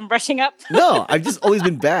 Somebody needs some brushing up. No, I've just always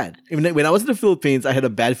been bad. When I was in the Philippines, I had a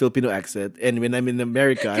bad Filipino accent. And when I'm in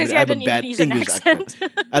America, I have a bad Indonesian English accent.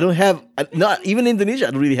 I don't have... Not even in Indonesia,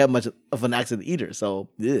 I don't really have much of an accent either. So,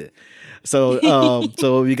 yeah. So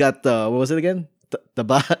we got... what was it again?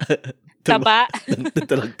 Taba.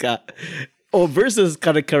 Talangka. Oh, versus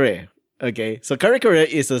kare-kare. Okay, so kare-kare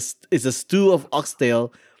is a stew of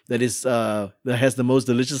oxtail that has the most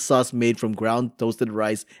delicious sauce made from ground toasted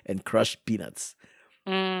rice and crushed peanuts.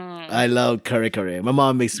 I love kare-kare. My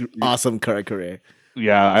mom makes awesome kare-kare.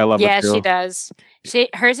 Yeah, I love it too. Yeah, she does.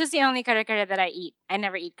 Hers is the only kare-kare that I eat. I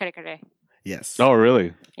never eat kare-kare. Yes. Oh,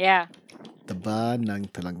 really? Yeah. Taba ng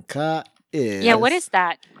talangka is... Yeah, what is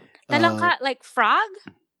that? Talangka, like frog?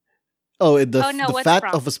 The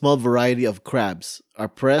fat of a small variety of crabs are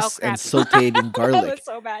pressed and sautéed in garlic. That was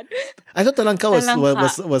so bad. I thought talangka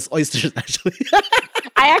was oysters, actually.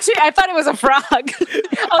 I thought it was a frog.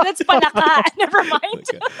 Oh, that's palaka. Never mind.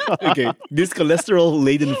 Okay. This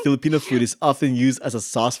cholesterol-laden Filipino food is often used as a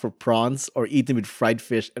sauce for prawns or eaten with fried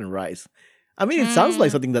fish and rice. I mean, it sounds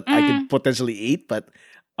like something that I could potentially eat, but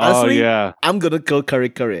honestly, I'm going to go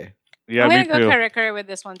kare-kare. Yeah, I'm me going to too. go kare-kare with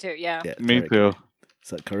this one too, yeah. Me too.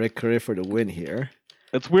 So kare-kare for the win here.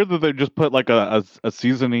 It's weird that they just put like a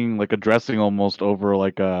seasoning, like a dressing almost over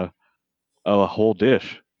like a whole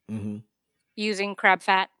dish. Mm-hmm. Using crab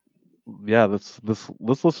fat. Yeah, this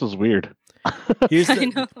list is weird. Here's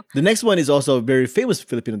the next one is also a very famous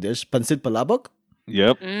Filipino dish, pancit palabok.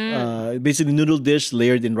 Yep. Basically noodle dish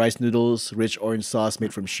layered in rice noodles, rich orange sauce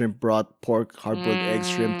made from shrimp broth, pork, hard-boiled eggs,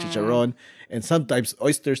 shrimp, chicharron, and sometimes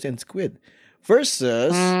oysters and squid.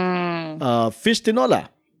 Versus fish tinola.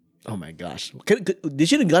 Oh my gosh! They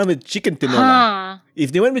should have gone with chicken tinola.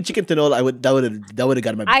 If they went with chicken tinola, that would have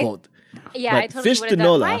gotten my vote. Yeah, But I totally fish would have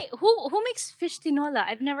done. tinola. Why? Who makes fish tinola?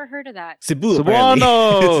 I've never heard of that. Cebu, apparently.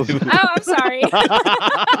 Cebuanos! Oh, I'm sorry.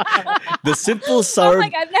 The simple I'm sour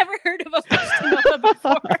like, I've never heard of a fish tinola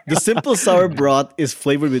before. the simple sour broth is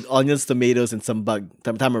flavored with onions, tomatoes, and some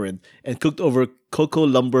tamarind, and cooked over cocoa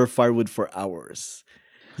lumber firewood for hours.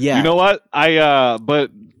 Yeah, You know what?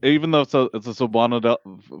 But even though it's a Cebuano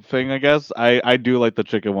thing, I guess I do like the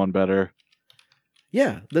chicken one better.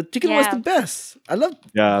 yeah. The chicken was Yeah. the best. I love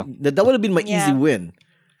Yeah. that. Would have been my easy Yeah. win,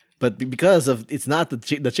 but because of it's not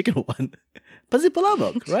the chicken one, Pansit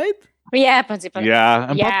Palabok, right? Yeah, pansit palabok. Yeah,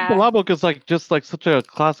 and Yeah. palabok is just like such a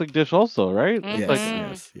classic dish, also, right? Mhm. It's like,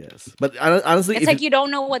 Yes. But honestly, It's like you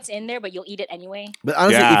don't know what's in there, but you'll eat it anyway.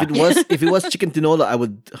 Yeah. if it was chicken tinola, I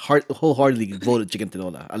would wholeheartedly vote chicken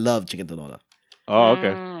tinola. I love chicken tinola. oh,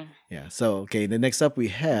 okay. Mm. Yeah. So okay, the next up we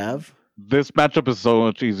have This matchup is so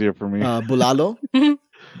much easier for me. bulalo,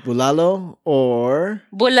 bulalo or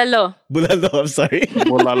Bulalo. bulalo. I'm sorry,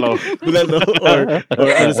 Bolalo. bulalo or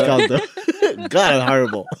arroz caldo. God, I'm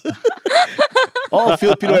horrible. All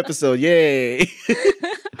Filipino episode, yay!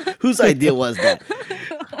 Whose idea was that?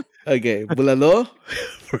 Okay, bulalo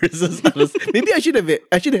versus arroz. Maybe I should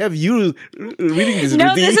have you reading this.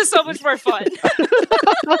 No, Ruthie. this is so much more fun.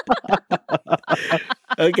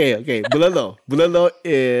 Okay. Bulalo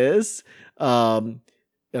is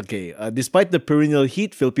despite the perennial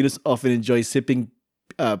heat, Filipinos often enjoy sipping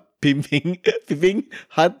piping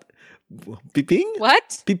hot piping?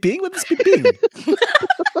 What? Piping? What is piping?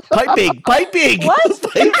 Piping. What?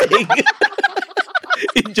 Piping.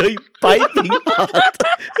 Enjoy piping hot.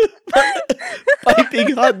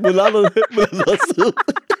 Piping hot bulalo soup.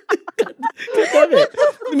 God damn it.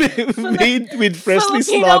 Made with freshly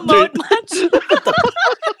Filipino slaughtered. mode much.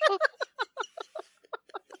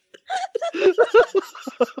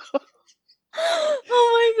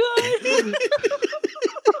 Oh my god.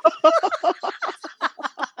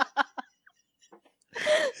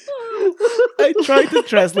 I tried to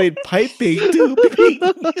translate piping to piping.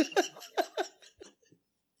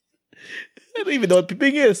 I don't even know what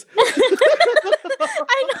piping is.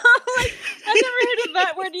 I know. Like, I've never heard of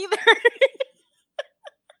that word either.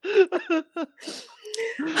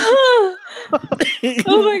 Oh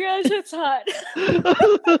my gosh, it's hot.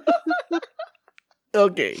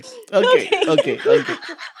 Okay. Oh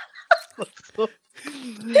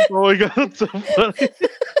my god, that's so funny.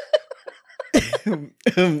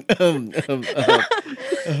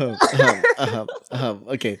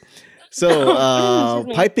 Okay. So, Excuse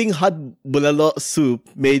me. piping hot bulalo soup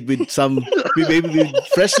made with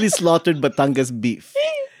freshly slaughtered Batangas beef.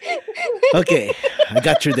 Okay, I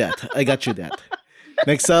got you that.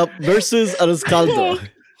 Next up, versus arroz caldo.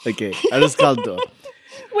 Okay, arroz caldo.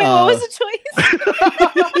 Wait, what was the choice?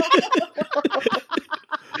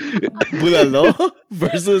 Bulalo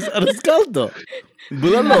versus arroz caldo.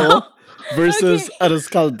 Bulalo versus arroz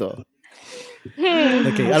caldo.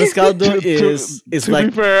 Okay, arroz caldo is to like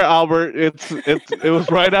be fair, Albert, it was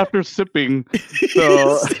right after sipping,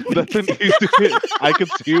 so that's an easy. I could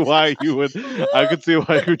see why you would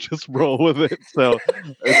just roll with it. So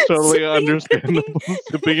it's totally understandable.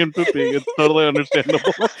 Sipping and pooping, it's totally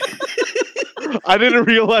understandable. I didn't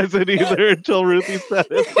realize it either until Ruthie said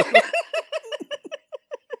it.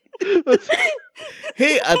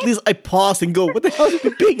 hey, at least I pause and go, what the hell is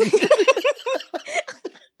piping?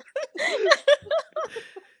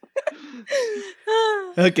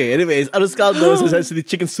 Okay, anyways, arroz caldo is essentially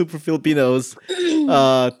chicken soup for Filipinos.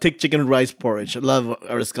 Thick chicken rice porridge. I love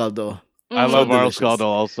arroz caldo. I love arroz delicious. caldo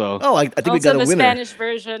also. Oh, I think we Also, got a the winner. Spanish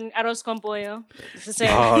version, arroz con pollo. It's the same.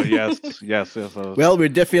 Oh yes. Well, we're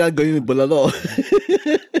definitely not going with bulalo.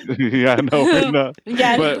 Yeah, no, we're not.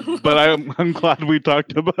 Yeah. But I'm glad we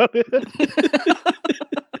talked about it.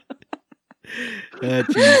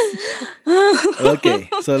 Jeez. Okay,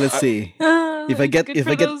 so let's see. If I get Good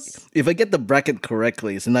for those. if I get the bracket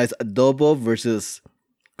correctly, it's a nice adobo versus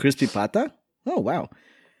crispy pata. Oh wow,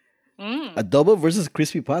 adobo versus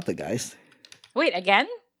crispy pata, guys. Wait, again?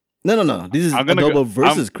 No. This is I'm gonna adobo go-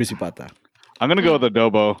 versus crispy pata. I'm gonna go with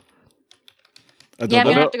adobo. Yeah, I'm Adobo.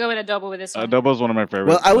 gonna have to go with adobo with this one. Adobo is one of my favorites.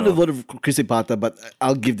 Well, I would so- have voted for crispy pata, but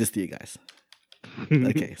I'll give this to you guys.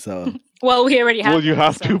 Okay, so Well, we already have. Well, you one,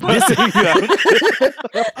 have so. to. But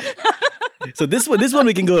so this one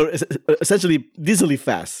we can go essentially decently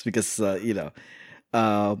fast because you got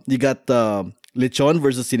lechon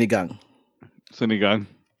versus sinigang. Sinigang.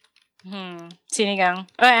 Sinigang.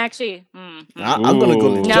 Actually, I'm gonna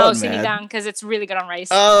go Ooh. lechon, no, man. sinigang because it's really good on rice.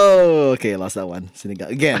 Oh, okay, I lost that one. Sinigang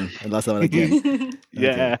again. I lost that one again.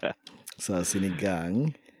 Yeah. So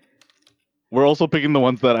sinigang. we're also picking the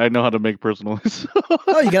ones that I know how to make personally.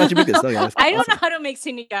 Oh, you can actually make this. Okay, that's I don't awesome. know how to make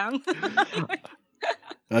sinigang.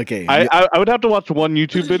 Okay. I would have to watch one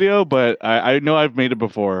YouTube video, but I know I've made it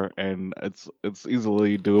before, and it's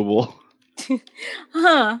easily doable.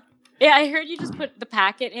 Huh. Yeah, I heard you just put the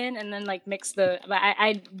packet in and then like mix the. But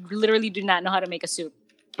I literally do not know how to make a soup.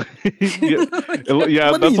 yeah, yeah,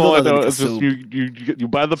 What do that's you know all I how to know. make a It's just soup? you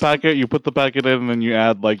buy the packet, you put the packet in, and then you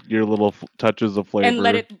add like your little touches of flavor. And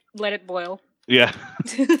let it boil. Yeah.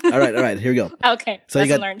 All right. Here we go. Okay. So you lesson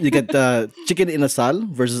got learned. you got chicken in a sal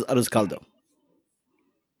versus arroz caldo.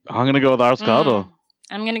 I'm gonna go with arroz caldo.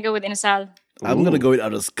 I'm gonna go with inasal. I'm gonna go with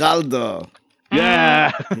arroz caldo.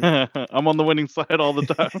 Yeah, I'm on the winning side all the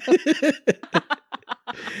time.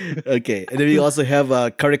 Okay, and then we also have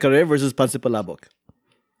kare kare versus pancit palabok.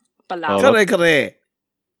 Palabok. Oh, Kare kare.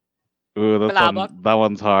 Ooh, Palabok. that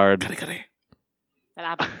one's hard. Kare kare.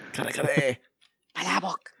 Palabok. Kare kare.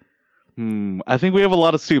 Palabok. I think we have a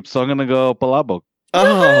lot of soups, so I'm gonna go palabok. Oh,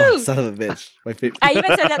 Woohoo! son of a bitch! My favorite. I even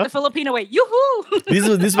said that the Filipino way. Yoo-hoo!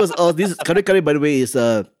 This kare kare, by the way, is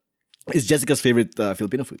Jessica's favorite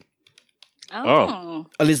Filipino food. Oh.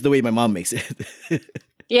 At least the way my mom makes it.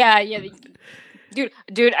 Yeah.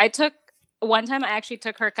 Dude, I took one time. I actually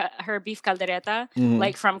took her beef caldereta Mhm.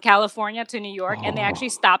 like from California to New York, and they actually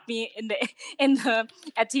stopped me in the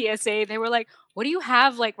at TSA. They were like, "What do you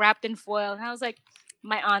have like wrapped in foil?" And I was like,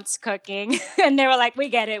 "My aunt's cooking," and they were like, "We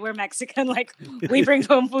get it. We're Mexican. Like we bring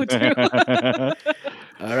home food too."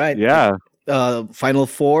 All right. Yeah. Final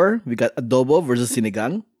four. We got adobo versus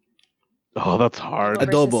sinigang. Oh, that's hard.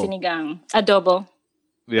 Adobo. Versus sinigang. Adobo.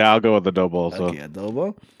 Yeah, I'll go with adobo also. Okay,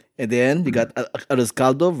 adobo. And then you got arroz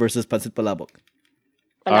caldo versus pancit palabok.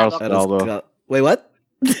 Arroz Palabok. caldo. Wait, what?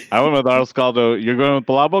 I went with arroz caldo. You're going with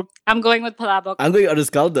palabok? I'm going with palabok. I'm going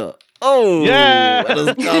arroz caldo. Oh, Yeah!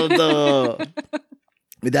 arroz caldo.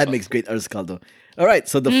 But that makes great arroz caldo. All right,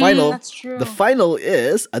 so the final, That's true. the final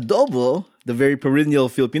is adobo, the very perennial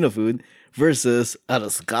Filipino food, versus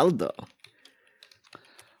arroz caldo.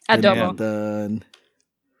 Adobo. And then,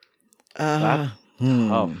 That's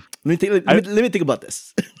tough. let me think about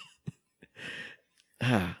this.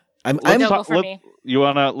 I'm Adobo for me.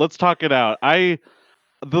 Let's talk it out.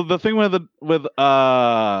 The thing with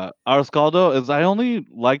arroz caldo is I only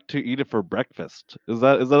like to eat it for breakfast. Is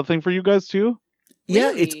that a thing for you guys too?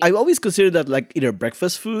 yeah, it's Really? I always consider that like either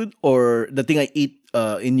breakfast food or the thing I eat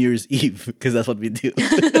in New Year's Eve because that's what we do.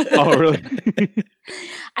 Oh, really?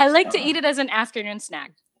 I like to eat it as an afternoon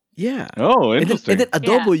snack. Yeah. Oh, And interesting. then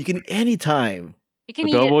adobo Yeah. you can eat anytime. You can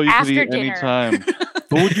Adobo eat it you could after eat dinner. anytime.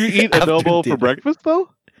 But would you eat After adobo dinner. for breakfast though?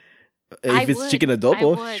 If I it's would. chicken I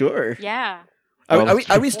adobo, would. sure. Yeah. Oh, Are we that's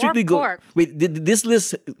are we Or strictly go? pork. Wait, this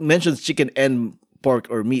list mentions chicken and pork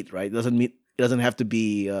or meat, right? It doesn't have to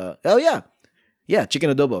be. Oh yeah, chicken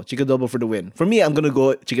adobo for the win. For me, I'm gonna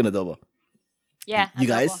go chicken adobo. Yeah. You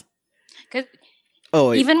guys? Because Oh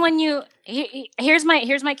wait. even when you here's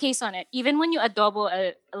my case on it. Even when you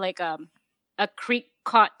adobo a creek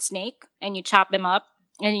caught snake and you chop him up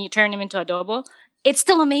and you turn him into adobo, it's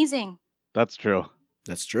still amazing. That's true.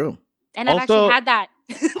 That's true. And I've Also- actually had that.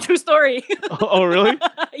 True story. Oh, really?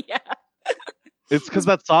 Yeah. It's because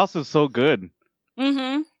that sauce is so good.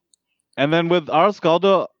 Mm-hmm. And then with arroz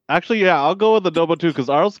caldo, actually, yeah, I'll go with adobo too because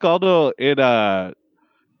arroz caldo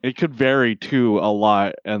it could vary too a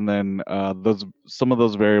lot, and then some of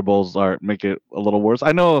those variables make it a little worse.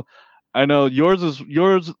 I know yours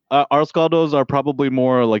arroz caldos are probably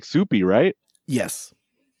more like soupy, right? Yes.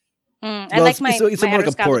 I Well, like my it's my more like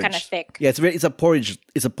a arroz caldo porridge. kind of thick. Yeah, it's a porridge.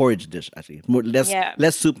 It's a porridge dish actually. Yeah.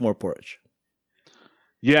 Less soup, more porridge.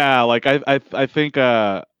 Yeah, like I think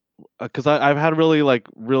because I've had really like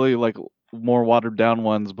more watered down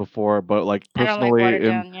ones before, but like I don't like personally watered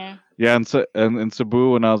down. Yeah. yeah, in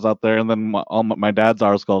Cebu when I was out there, and then my dad's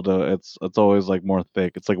arroz caldo, it's always like more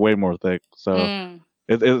thick. It's like way more thick. So Mm.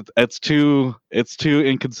 it's too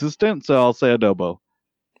inconsistent. So I'll say adobo.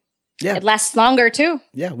 Yeah. It lasts longer too.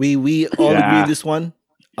 Yeah, we all agree Yeah. on this one.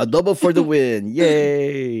 Adobo for the win.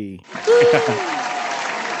 Yay.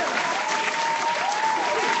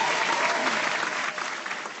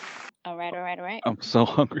 All right. I'm so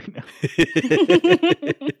hungry now.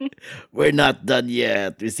 We're not done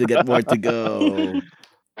yet. We still got more to go.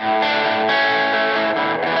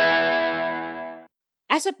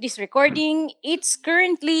 As of this recording, it's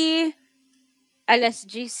currently alas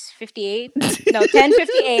 10:58. No,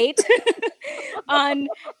 10:58 on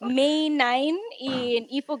May 9 in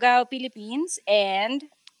Ifugao, Philippines, and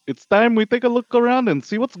It's time we take a look around and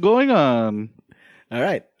see what's going on. All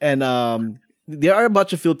right. And there are a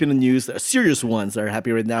bunch of Filipino news, serious ones that are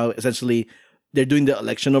happening right now. Essentially, they're doing the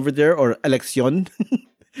election over there, or election.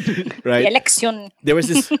 right? Election. There's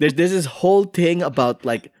this whole thing about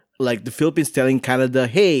like the Philippines telling Canada,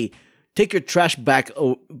 hey, take your trash back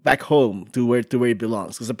home to where it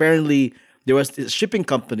belongs, because apparently there was this shipping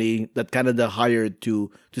company that Canada hired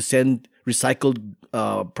to send recycled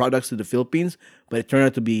products to the Philippines, but it turned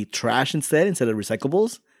out to be trash instead of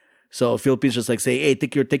recyclables. So Philippines just like say, hey,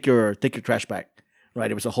 take your trash back, right?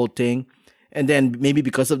 It was a whole thing, and then maybe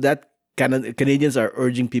because of that, Canadians are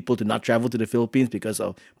urging people to not travel to the Philippines because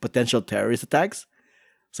of potential terrorist attacks.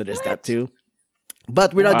 So there's that too.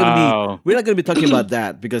 But we're not gonna be talking about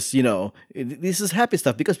that, because this is happy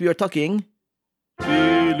stuff, because we are talking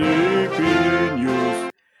Philippine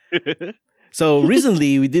news. So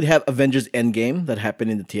recently we did have Avengers Endgame that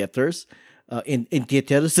happened in the theaters. In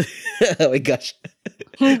theaters, oh my gosh,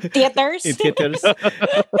 Theaters. in theaters.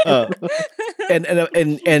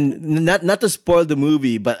 And not to spoil the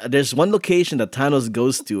movie, but there's one location that Thanos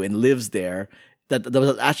goes to and lives there that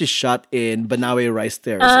was actually shot in Banawe Rice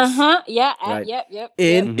Terraces. Yeah. Right. Yep.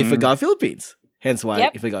 In Ifugao, Philippines. Hence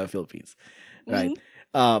why Ifugao, Philippines. Right.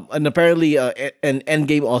 And apparently, an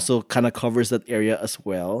Endgame also kind of covers that area as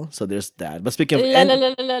well. So there's that. But speaking of I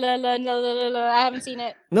haven't seen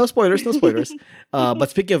it. no spoilers. But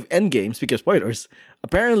speaking of Endgame, speaking of spoilers,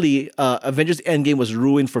 apparently Avengers Endgame was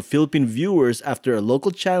ruined for Philippine viewers after a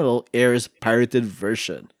local channel airs pirated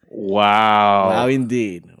version. Wow. Wow,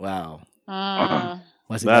 indeed. Wow.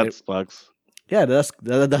 That sucks. Yeah,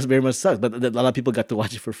 that very much sucks. But a lot of people got to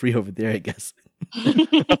watch it for free over there, I guess.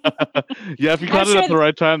 Yeah, if you caught it at the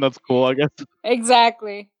right time, that's cool, I guess.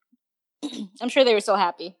 Exactly. I'm sure they were so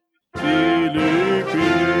happy.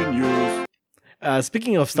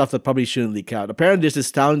 Speaking of stuff that probably shouldn't leak out, apparently there's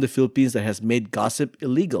this town in the Philippines that has made gossip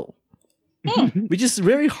illegal. Which is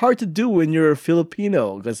very hard to do when you're a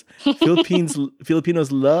Filipino, because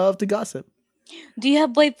Filipinos love to gossip. Do you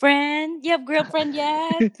have boyfriend? Do you have girlfriend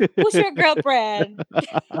yet? Who's your girlfriend?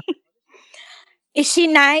 Is she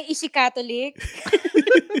nice? Is she Catholic?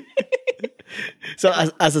 So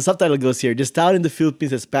as the subtitle goes here, this town in the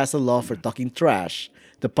Philippines has passed a law for talking trash,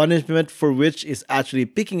 the punishment for which is actually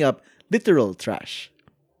picking up literal trash.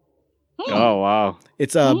 Oh, wow.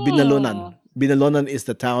 It's Binalonan. Binalonan is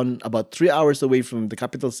the town about 3 hours away from the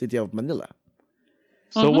capital city of Manila.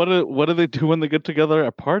 So what do they do when they get together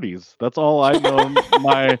at parties? That's all I know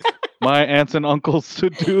my aunts and uncles to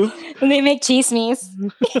do. And they make chismes.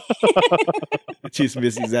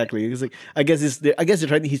 Chismis, exactly. It's like I guess they're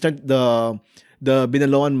trying. The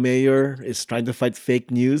Binaloan mayor is trying to fight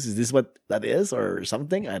fake news. Is this what that is, or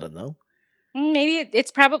something? I don't know. Maybe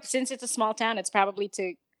it's probably, since it's a small town, it's probably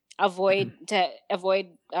to avoid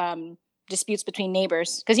disputes between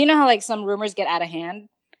neighbors. Because you know how like some rumors get out of hand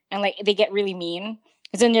and like they get really mean.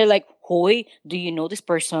 Because then they're like, "Hoy, do you know this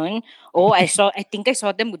person? Oh, I think I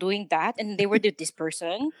saw them doing that, and they were with this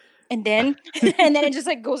person." And then it just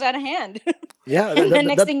like goes out of hand. Yeah. And then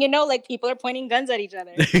next thing you know, like people are pointing guns at each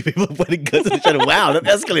other. People pointing guns at each other. Wow, that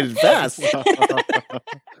escalated fast.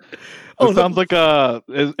 It sounds like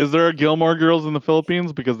is there a Gilmore Girls in the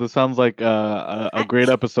Philippines? Because this sounds like a great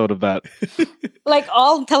episode of that. Like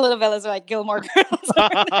all telenovelas are like Gilmore Girls.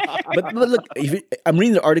 But look, I'm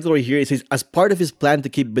reading the article right here. It says, as part of his plan to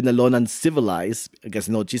keep Binalonan civilized, I guess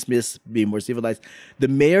no chismis, being more civilized, the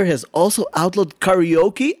mayor has also outlawed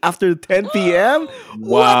karaoke after 10 p.m.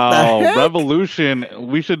 Wow, revolution!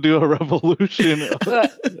 We should do a revolution.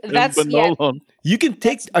 That's You can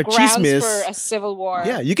take our chismis for a civil war.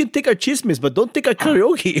 Yeah, you can take our chismis, but don't take our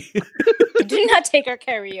karaoke. Do not take our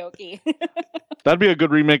karaoke. That'd be a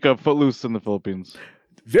good remake of Footloose in the Philippines.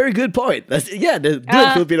 Very good point. Do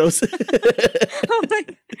it, Filipinos. Oh my,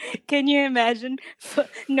 can you imagine?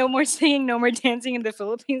 No more singing, no more dancing in the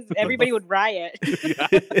Philippines. Everybody would riot.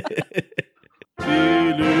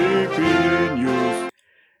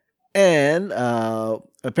 And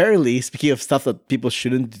apparently, speaking of stuff that people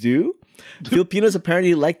shouldn't do, Filipinos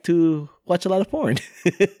apparently like to watch a lot of porn.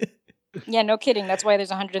 Yeah, no kidding. That's why there's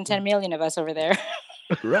 110 million of us over there.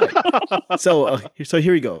 Right. So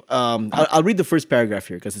here we go. I'll read the first paragraph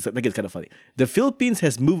here because I think it's kind of funny. The Philippines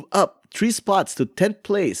has moved up 3 spots to 10th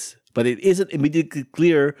place, but it isn't immediately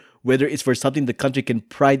clear whether it's for something the country can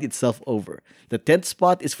pride itself over. The 10th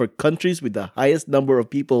spot is for countries with the highest number of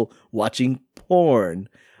people watching porn,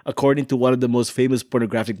 according to one of the most famous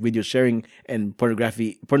pornographic video sharing and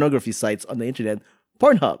pornography sites on the internet,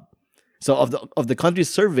 Pornhub. So of the countries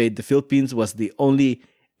surveyed, the Philippines was the only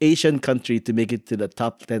Asian country to make it to the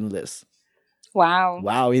top 10 list. Wow.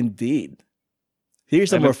 Wow, indeed.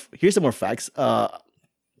 Here's some more facts.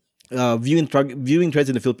 Viewing trends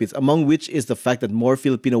in the Philippines, among which is the fact that more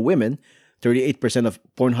Filipino women, 38% of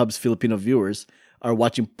Pornhub's Filipino viewers, are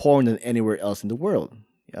watching porn than anywhere else in the world.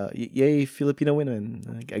 Yay, Filipino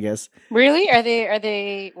women, I guess. Really? Are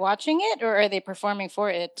they watching it or are they performing for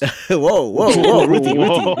it? Whoa,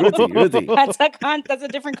 Ruthie. That's a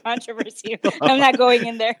different controversy. I'm not going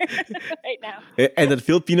in there right now. And that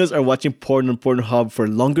Filipinos are watching porn on Pornhub for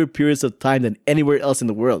longer periods of time than anywhere else in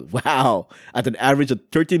the world. Wow. At an average of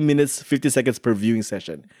 13 minutes, 50 seconds per viewing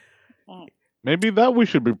session. Maybe that we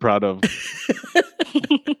should be proud of.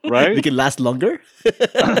 Right? They can last longer?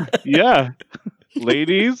 Yeah.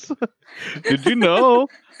 Ladies, did you know?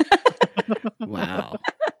 Wow.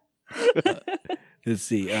 Let's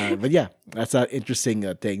see. But yeah, that's an interesting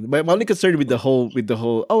thing. My only concern with the whole there's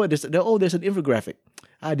an infographic.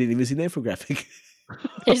 I didn't even see the infographic.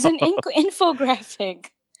 There's an infographic.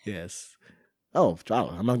 Yes. Oh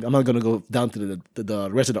wow! I'm not gonna go down to the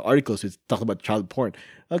rest of the articles which talk about child porn.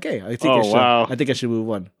 Okay, I think I think I should move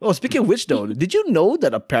on. Oh, speaking of which, though, did you know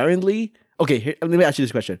that apparently? Okay, here, let me ask you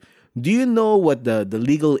this question: do you know what the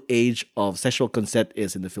legal age of sexual consent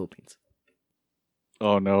is in the Philippines?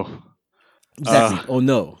 Oh no! Exactly. Oh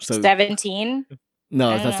no! So 17?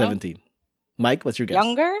 No, it's not know. 17. Mike, what's your guess?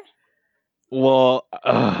 Younger? Well,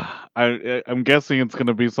 I'm guessing it's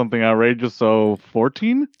gonna be something outrageous. So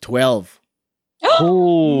 14? 12.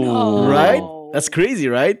 Oh, No. Right? That's crazy,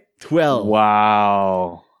 right? 12.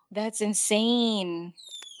 Wow. That's insane.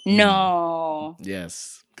 No.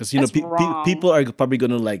 Yes, because That's wrong. people are probably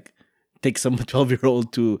gonna like take some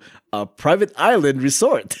 12-year-old to a private island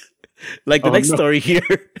resort, like the next story here.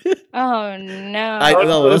 Oh no. I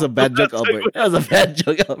know that was a bad joke, Albert. That was a bad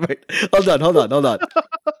joke, Albert. Hold on.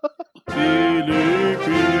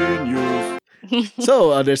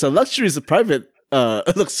 So there's a luxurious private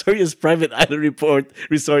island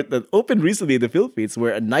resort that opened recently in the Philippines,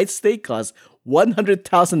 where a night stay costs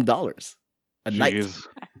 $100,000 a night. Jeez.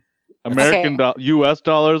 American US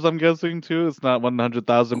dollars, I'm guessing too. It's not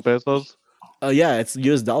 100,000 pesos. Yeah, it's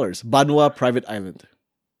US dollars. Banwa Private Island.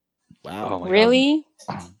 Wow. Oh my Really?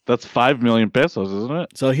 God. That's 5 million pesos, isn't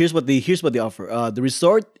it? So here's what they offer. The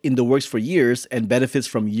resort, in the works for years and benefits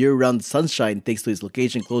from year-round sunshine thanks to its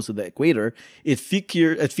location close to the equator. It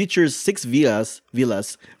features six villas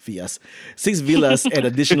and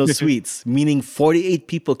additional suites, meaning 48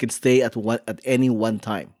 people can stay at any one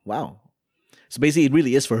time. Wow. So basically, it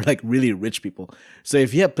really is for like really rich people. So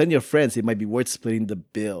if you have plenty of friends, it might be worth splitting the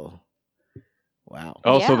bill. Wow.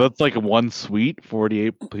 Oh, so Yeah. that's like one suite,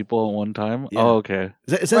 48 people at one time? Yeah. Oh, okay.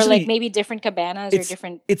 Or like maybe different cabanas or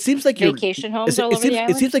different It seems like vacation homes all over the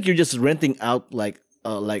island? It seems like you're just renting out like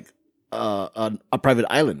a private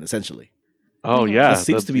island essentially. Oh, yeah. That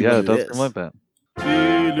seems to be what it it does is. seem like that.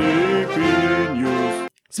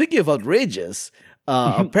 Speaking of outrageous,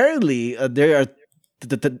 apparently there are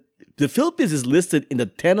the Philippines is listed in the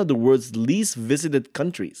 10 of the world's least visited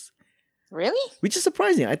countries. Really? Which is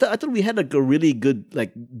surprising. I thought we had like a really good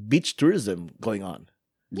like beach tourism going on.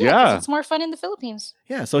 'cause Yeah. it's more fun in the Philippines.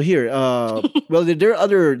 Yeah. So here, well, there are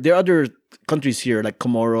other countries here like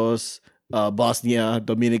Comoros, Bosnia,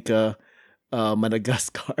 Dominica,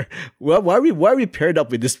 Madagascar. Well, why are we paired up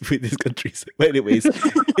with these countries? But anyways,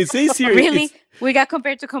 it says here. Really? We got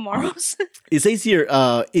compared to Comoros? It says here,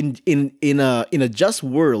 in a just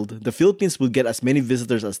world, the Philippines will get as many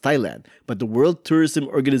visitors as Thailand, but the World Tourism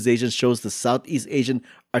Organization shows the Southeast Asian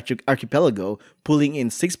archipelago pulling in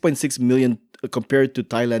 6.6 million compared to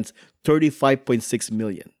Thailand's 35.6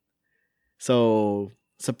 million. So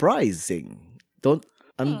surprising. Don't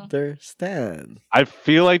understand. I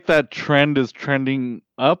feel like that trend is trending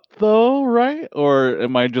up, though, right? Or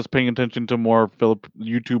am I just paying attention to more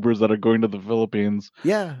YouTubers that are going to the Philippines?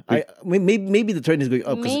 Yeah, maybe the trend is going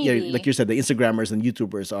up because, yeah, Maybe. like you said, the Instagrammers and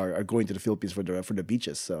YouTubers are going to the Philippines for the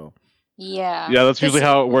beaches. So Yeah. Yeah, that's usually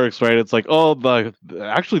how it works, right? It's like, oh,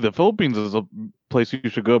 actually the Philippines is a place you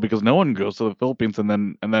should go because no one goes to the Philippines, and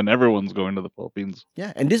then everyone's going to the Philippines.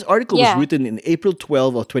 yeah, and this article was written in April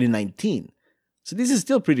 12 of 2019. So this is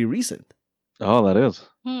still pretty recent. Oh, that is.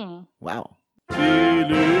 Wow.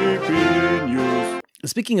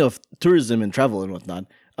 Speaking of tourism and travel and whatnot,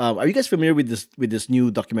 are you guys familiar with this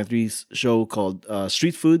new documentary show called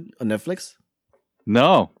Street Food on Netflix?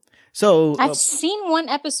 No. So I've seen one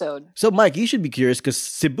episode. So Mike, you should be curious because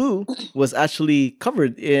Cebu was actually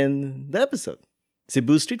covered in the episode.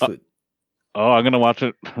 Cebu street food. Oh, I'm gonna watch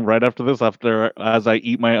it right after this. As I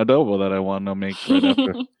eat my adobo that I want to make right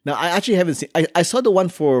after. Now I actually haven't seen. I saw the one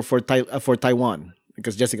for Taiwan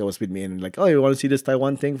because Jessica was with me and like, oh, you want to see this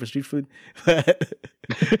Taiwan thing for street food?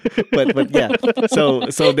 but yeah. So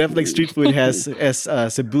Netflix street food has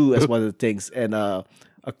Cebu as one of the things, and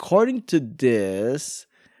according to this,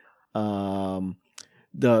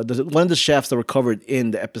 the one of the chefs that were covered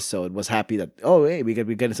in the episode was happy that, oh hey, we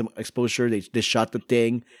getting some exposure. They shot the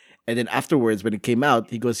thing, and then afterwards when it came out,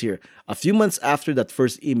 he goes here a few months after that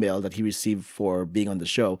first email that he received for being on the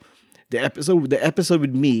show. The episode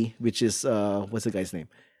with me, which is what's the guy's name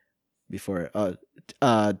before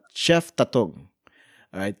Chef Tatong.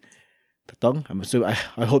 All right, Tatong. I'm assuming,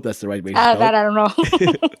 I hope that's the right way to spell That it. I don't know.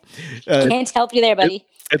 Can't help you there, buddy.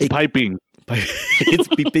 It's piping. It's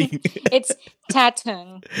peeping. It's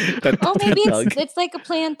tatang. Oh, maybe it's like a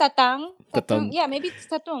play on tatang. Tatang. Yeah, maybe it's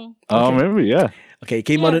tatong. Oh, maybe, yeah. Okay, it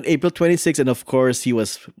came out on April 26th, and of course, he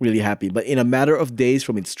was really happy. But in a matter of days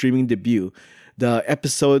from its streaming debut, the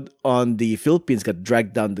episode on the Philippines got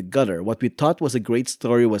dragged down the gutter. What we thought was a great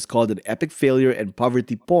story was called an epic failure and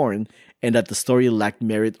poverty porn, and that the story lacked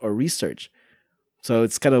merit or research. So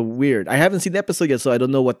it's kind of weird. I haven't seen the episode yet, so I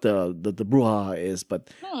don't know what the brouhaha is.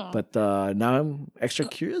 But now I'm extra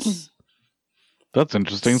curious. That's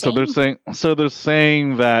interesting. So they're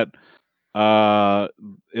saying that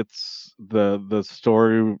it's the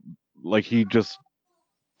story, like he just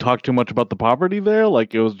talked too much about the poverty there,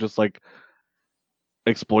 like it was just like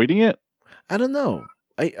exploiting it. I don't know.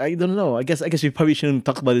 I don't know. I guess we probably shouldn't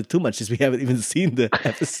talk about it too much since we haven't even seen the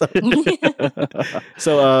episode.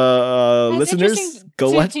 So listeners,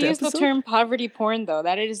 go watch the use episode. the term poverty porn, though.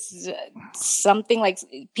 That is something like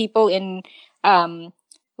people in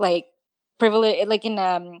like privilege, like in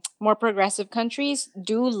more progressive countries,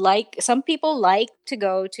 do like. Some people like to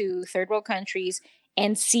go to third world countries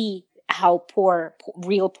and see how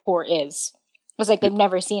real poor is. It's like they've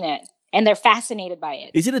never seen it. And they're fascinated by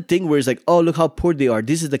it. Is it a thing where it's like, oh, look how poor they are.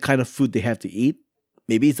 This is the kind of food they have to eat.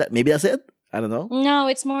 Maybe that's it. I don't know. No,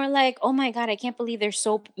 it's more like, oh my god, I can't believe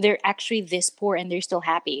they're actually this poor and they're still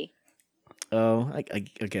happy. Oh, I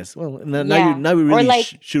guess. Well, now we really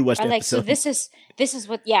should watch the episode. So this is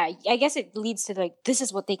what. Yeah, I guess it leads to like, this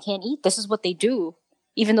is what they can't eat. This is what they do,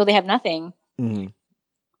 even though they have nothing. Mm-hmm.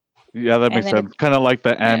 Yeah, that makes sense. Kind of like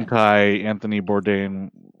the anti-Anthony Bourdain,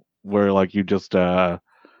 where like you just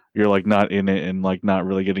you're like not in it and like not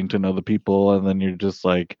really getting to know the people, and then you're just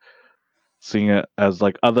like seeing it as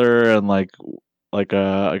like other and like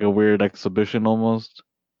a weird exhibition almost.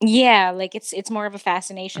 Yeah, like it's more of a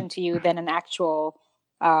fascination to you than an actual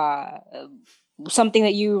something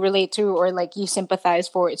that you relate to or like you sympathize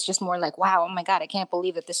for. It's just more like, wow, oh my god, I can't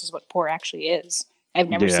believe that this is what poor actually is. I've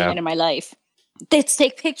never seen it in my life. Let's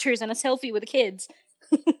take pictures and a selfie with the kids.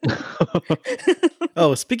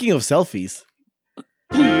 Oh, speaking of selfies.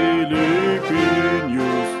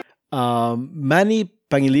 Manny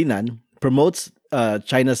Pangilinan promotes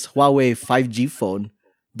China's Huawei 5G phone,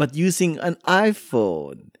 but using an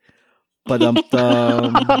iPhone.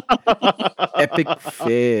 Epic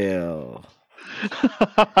fail.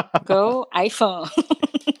 Go iPhone.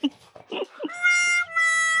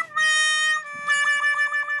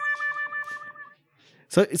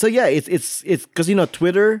 So yeah, it's because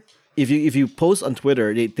Twitter. If you post on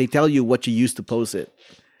Twitter, they tell you what you used to post it.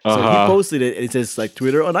 So he posted it, and it says like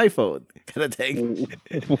Twitter on iPhone kind of thing.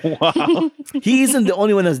 Wow. He isn't the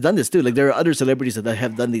only one that's done this too. Like there are other celebrities that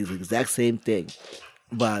have done the exact same thing.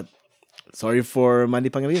 But sorry for Manny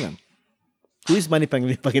Pangilinan. Who is Manny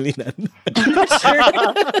Pangilinan? I'm not sure.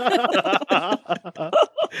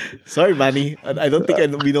 Sorry, Manny. I don't think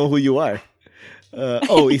we know who you are.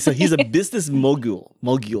 He's a business mogul.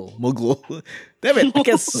 Damn it! I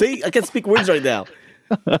can't speak words right now.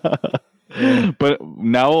 But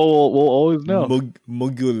now we'll always know.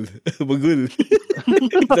 Mogul.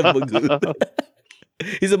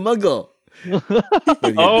 He's a muggle.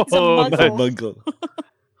 Oh, It's a nice. Muggle.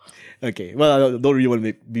 Okay, well, I don't really want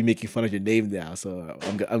to be making fun of your name now, so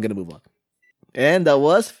I'm gonna move on. And that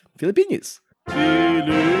was Philippine News.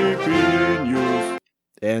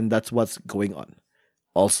 And that's what's going on.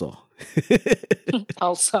 Also.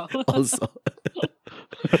 Also.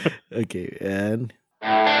 Okay, and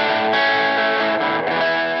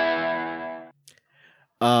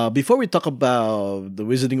before we talk about the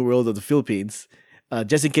Wizarding World of the Philippines,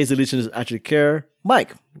 just in case the listeners actually care,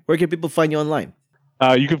 Mike, where can people find you online?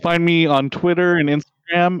 You can find me on Twitter and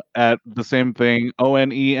Instagram at the same thing,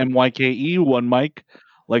 ONEMYKE, one Mike,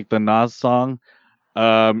 like the Nas song.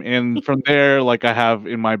 And from there, like I have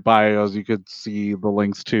in my bios, you could see the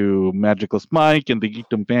links to Magicless Mike and the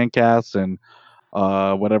Geekdom Fancast and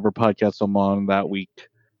whatever podcast I'm on that week.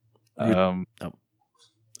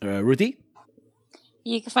 Ruthie?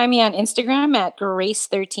 You can find me on Instagram at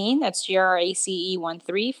Grace13. That's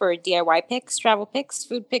GRACE13 for DIY pics, travel pics,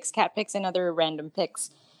 food pics, cat pics, and other random pics.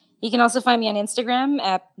 You can also find me on Instagram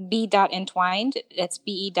at b.entwined. That's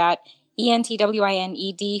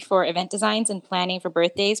be.entwined for event designs and planning for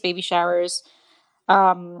birthdays, baby showers,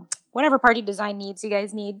 whatever party design needs you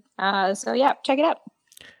guys need. So yeah, check it out.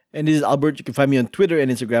 And this is Albert. You can find me on Twitter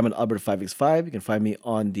and Instagram at Albert5x5. You can find me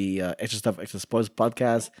on the Extra Stuff, Extra Sports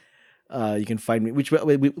podcast. You can find me,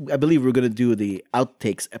 I believe we're gonna do the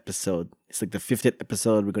outtakes episode. It's like the 50th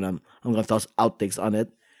episode. I'm gonna toss outtakes on it.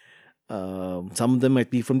 Some of them might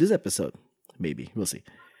be from this episode. Maybe we'll see.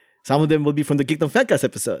 Some of them will be from the Geekdom Fancast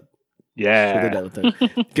episode. Yeah.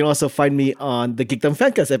 You can also find me on the Geekdom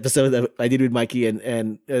Fancast episode that I did with Mikey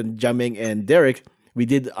and Jaming and Derek. We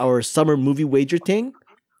did our summer movie wager thing.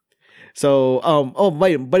 So,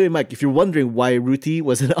 by the way, Mike, if you're wondering why Ruthie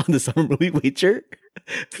wasn't on the summer movie wager,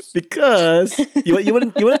 because you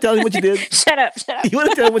want to tell him what you did? Shut up. You want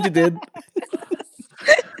to tell him what you did?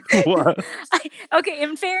 What? Okay,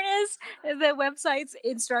 in fairness, the website's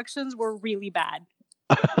instructions were really bad.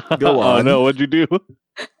 Go on. Oh no, what'd you do?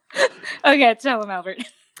 Okay, tell him, Albert.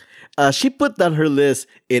 She put down her list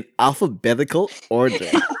in alphabetical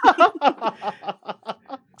order.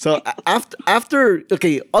 So after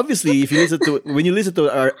okay, obviously, if you when you listen to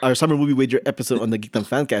our summer movie wager episode on the Geekdom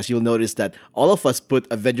Fancast, you'll notice that all of us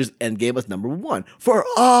put Avengers Endgame as number 1 for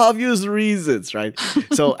obvious reasons, right?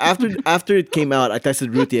 So after it came out, I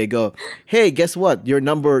texted Ruthie. I go, "Hey, guess what? You're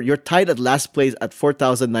tied at last place at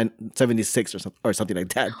 4,976 or something like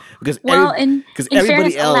that." Because in everybody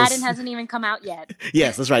fairness, else, Aladdin hasn't even come out yet.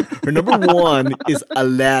 Yes, that's right. Her number 1 is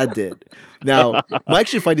Aladdin. Now, Mike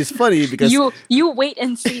should find this funny because you wait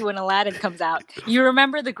and see when Aladdin comes out. You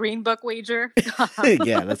remember the Green Book wager?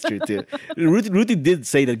 Yeah, that's true too. Ruthie did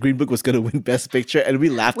say that Green Book was going to win Best Picture, and we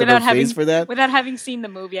laughed at her face for that. Without having seen the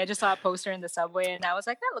movie, I just saw a poster in the subway, and I was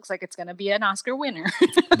like, "That looks like it's going to be an Oscar winner."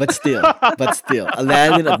 But still,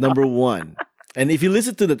 Aladdin at number 1. And if you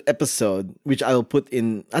listen to that episode, which I'll put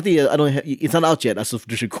in, I think it's not out yet as of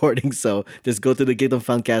this recording, so just go to the Geekdom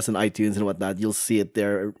Fancast and iTunes and whatnot. You'll see it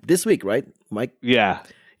there this week, right, Mike? Yeah.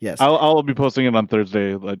 Yes. I'll be posting it on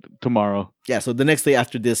Thursday, like tomorrow. Yeah, so the next day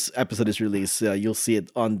after this episode is released, you'll see it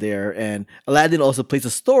on there. And Aladdin also plays a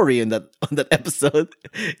story on that episode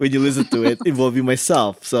when you listen to it, involving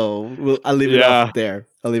myself. So I'll leave it off there.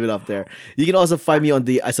 You can also find me on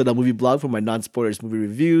the I Saw That Movie blog for my non-spoilers movie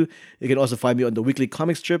review. You can also find me on the weekly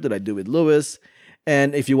comic strip that I do with Lewis.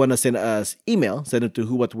 And if you want to send us email, send it to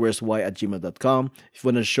whowhatwhereswhy@gmail.com. If you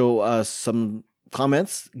want to show us some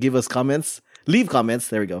comments, give us comments, leave comments.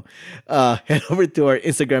 There we go. Head over to our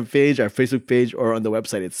Instagram page, our Facebook page, or on the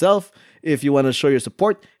website itself. If you want to show your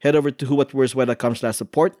support, head over to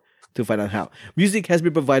whowhatwhereswhy.com/support to find out how. Music has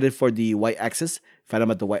been provided for the Y-Axis. Find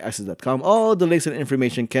them at they-axis.com. All the links and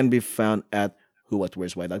information can be found at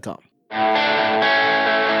whowhatwhereswhy.com.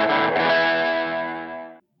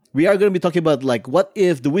 We are going to be talking about, like, what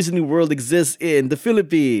if the Wizarding World exists in the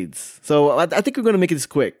Philippines? So I think we're going to make this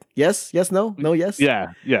quick. Yes? Yes? No? No? Yes?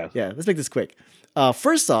 Yeah. Let's make this quick.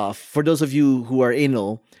 First off, for those of you who are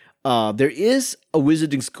anal, there is a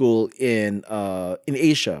wizarding school in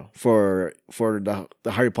Asia for the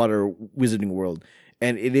Harry Potter Wizarding World,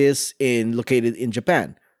 and it is located in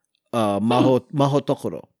Japan, Maho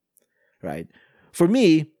Tokoro, right? For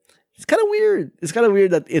me, it's kind of weird. It's kind of weird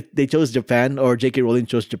that they chose Japan, or J.K. Rowling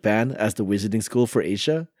chose Japan as the wizarding school for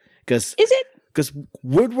Asia. Is it? Because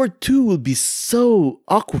World War II will be so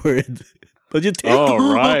awkward. Don't you think?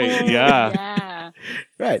 Oh, right. Yeah.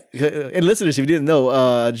 Right. And listeners, if you didn't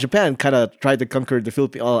know, Japan kind of tried to conquer the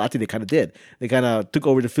Philippines. Oh, I think they kind of did. They kind of took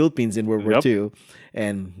over the Philippines in World War II,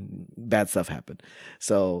 and bad stuff happened.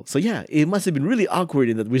 So yeah, it must have been really awkward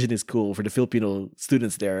in that wizarding school for the Filipino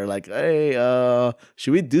students there. Like, hey,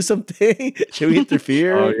 should we do something? Should we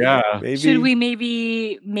interfere? Oh, yeah. Maybe. Should we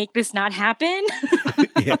maybe make this not happen?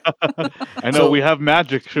 Yeah. I know we have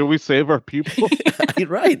magic. Should we save our people?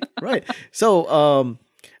 Right. So,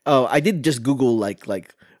 I did just Google like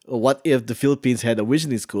what if the Philippines had a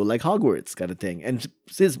wizarding school like Hogwarts kind of thing. And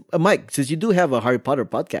since Mike, since you do have a Harry Potter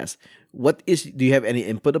podcast, do you have any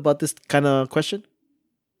input about this kind of question?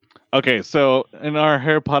 Okay, so in our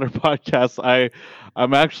Harry Potter podcast,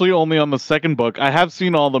 I'm actually only on the second book. I have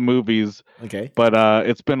seen all the movies. Okay. But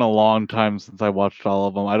it's been a long time since I watched all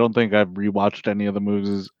of them. I don't think I've rewatched any of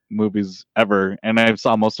the movies ever, and I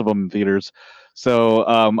saw most of them in theaters. So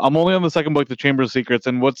I'm only on the second book, The Chamber of Secrets,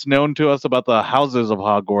 and what's known to us about the houses of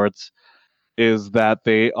Hogwarts is that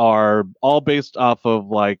they are all based off of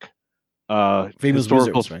like famous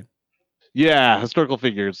wizards, right? Yeah, historical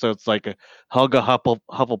figures. So it's like Helga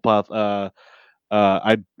Hufflepuff.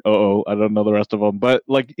 I don't know the rest of them, but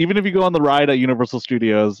like even if you go on the ride at Universal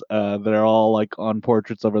Studios, they're all like on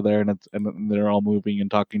portraits over there, and they're all moving and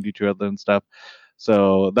talking to each other and stuff.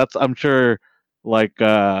 So that's, I'm sure, like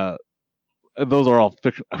those are all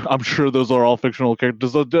fiction. I'm sure those are all fictional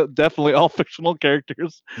characters. Those definitely all fictional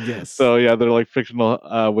characters. Yes. So yeah, they're like fictional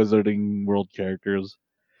Wizarding World characters.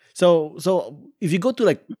 So if you go to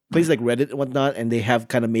like places like Reddit and whatnot, and they have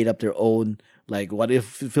kind of made up their own, like, what if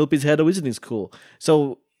Philippines had a wizarding school?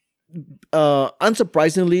 So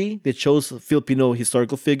unsurprisingly, they chose Filipino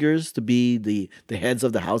historical figures to be the heads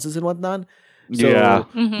of the houses and whatnot. So Yeah.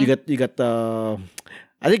 you got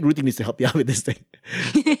I think Ruthie needs to help you out with this thing.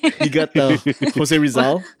 You got Jose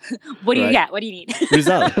Rizal. What do you Right. got? What do you need?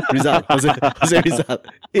 Rizal. Jose Rizal.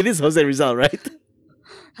 It is Jose Rizal, right?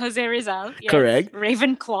 Jose Rizal. Yes. Correct.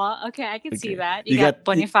 Ravenclaw. Okay, I can see Okay. that. You You got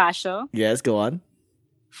got- Bonifacio Yes, go on.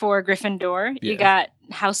 for Gryffindor. Yeah. You got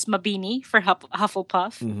House Mabini for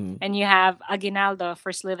Hufflepuff. Mhm. And you have Aguinaldo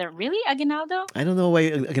for Slytherin. Really? Aguinaldo? I don't know why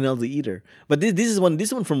I can the either. But this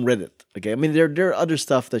one from Reddit. Okay, I mean there are other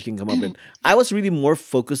stuff that you can come up with. I was really more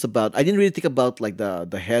focused about. I didn't really think about like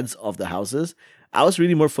the heads of the houses. I was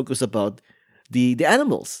really more focused about the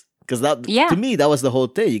animals, because that Yeah. to me that was the whole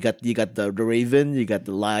thing. You got the raven, you got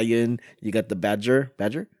the lion, you got the badger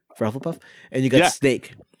for Hufflepuff, and you got Yeah.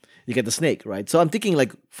 snake. You get the snake, right? So I'm thinking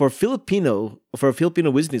like for a Filipino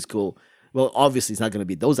Wizarding school. Well, obviously it's not going to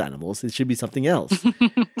be those animals. It should be something else.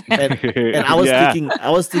 and I was Yeah.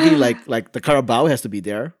 thinking like the Carabao has to be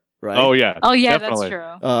there, right? Oh yeah. Oh, yeah, definitely.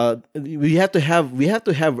 that's true. We have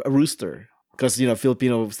to have a rooster, because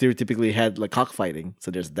Filipino stereotypically had like cockfighting,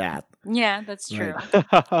 so there's that. Yeah, that's true.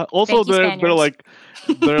 Also, Thank you, they're Spaniards. like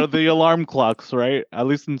they're the alarm clocks, right? At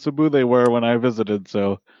least in Cebu they were when I visited.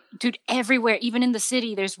 So Dude, everywhere, even in the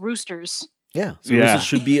city, there's roosters. Yeah, so Yeah. roosters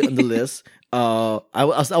should be on the list. I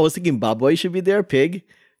was thinking baboy should be there, pig,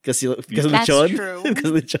 because That's lechon, true.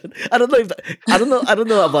 because lechon. I don't know if I don't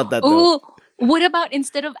know about that though. Oh, what about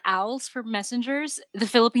instead of owls for messengers, the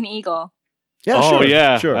Philippine eagle? Yeah, oh sure,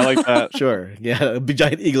 yeah, sure. I like that. Sure, yeah, a big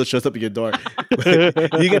giant eagle shows up at your door.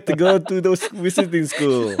 You get to go to those wizarding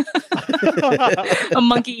school. A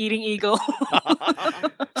monkey eating eagle.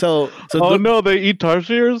 So Oh no, they eat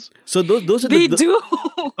tarsiers. so those are They the, do.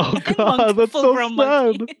 Oh Monkey- god, that's so full-grown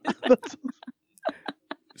sad. monkey.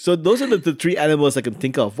 so those are the three animals I can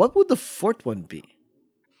think of. What would the fourth one be?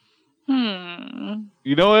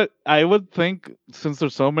 You know what? I would think since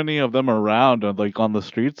there's so many of them around, like on the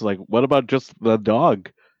streets, like what about just the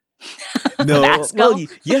dog? No, That's well, go.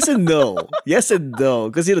 yes and no, yes and no,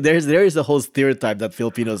 because there is a whole stereotype that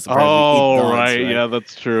Filipinos apparently Oh eat dogs, right, yeah,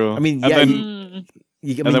 that's true. I mean, and yeah, then,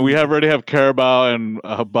 Mm. and then we already have Carabao and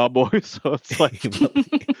Baboy, so it's like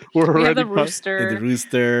we're We have already the rooster. the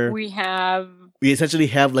rooster. We have. We essentially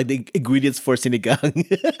have like the ingredients for sinigang.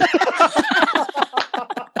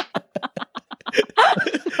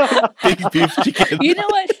 Big beef chicken. You know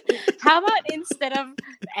what? How about instead of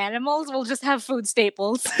animals, we'll just have food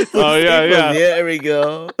staples? Oh yeah, yeah. There we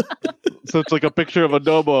go. So it's like a picture of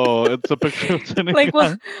adobo. It's a picture of like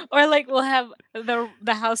we'll, or like we'll have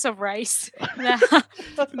the house of rice, the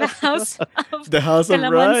house of The house of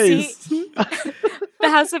calamansi, rice. the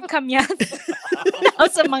house of kamyat, the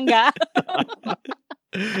house of manga.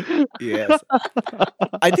 Yes.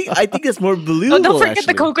 I think it's more Oh, believable. don't forget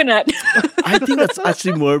actually. the coconut. I think that's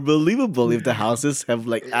actually more believable if the houses have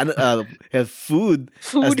like have food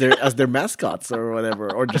Food. as their mascots or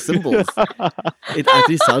whatever, or the symbols. It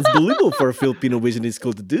actually sounds believable for a Filipino Wizarding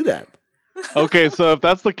school to do that. Okay, so if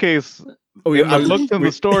that's the case, Oh, I looked in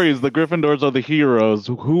the stories. The Gryffindors are the heroes.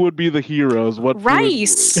 Who would be the heroes? What food-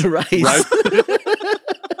 Rice. rice.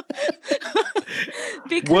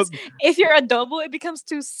 Because if you're adobo, it becomes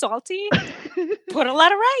too salty. Put a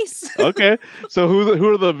lot of rice. Okay, so who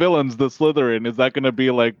are the villains? The Slytherin, is that going to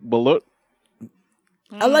be like Balut?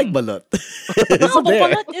 I like balut. No, It's but there.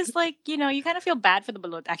 balut is like, you kind of feel bad for the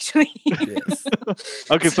balut, actually. Yes.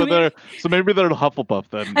 Okay, So so maybe they're Hufflepuff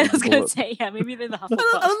then. I was going to Balut. say, yeah, maybe they're the I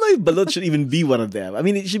Hufflepuff. don't know if balut should even be one of them. I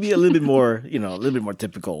mean, it should be a little bit more, a little bit more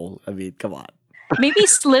typical. I mean, come on. Maybe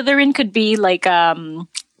Slytherin could be like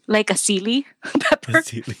a Sealy pepper.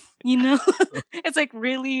 It's like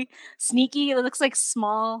really sneaky. It looks like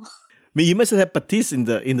small. I mean, you must have Patisse in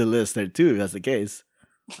the list there too, if that's the case.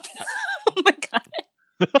 Oh my god.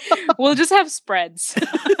 We'll just have spreads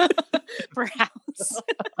for house.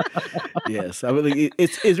 Yes, I mean,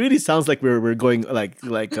 it really sounds like we're going like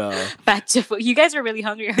Back to food. You guys are really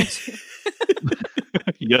hungry, aren't you?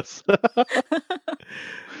 Yes. oh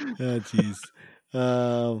jeez.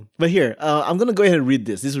 But here, I'm gonna go ahead and read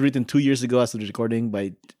this. This was written 2 years ago as of the recording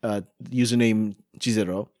by username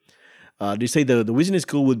Chizero. They say the Wizarding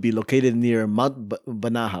School would be located near Mount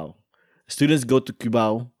Banahaw. Students go to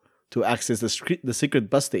Cubao to access the secret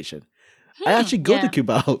bus station. I actually go to yeah.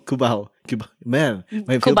 Cubao. Man,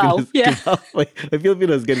 my Cubao, Filipino, yeah. my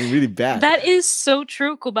Filipino is getting really bad. That is so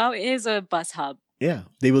true. Cubao is a bus hub. Yeah,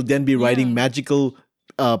 they will then be riding Yeah. magical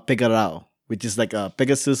Pegarao, which is like a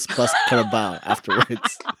Pegasus plus Carabao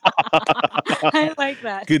afterwards. I like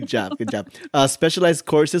that. Good job, good job. Specialized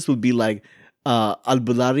courses will be like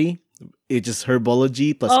Albulari, which is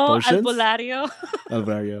herbology plus Oh, potions. albulario.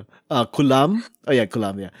 Albulario. Kulam. Oh yeah,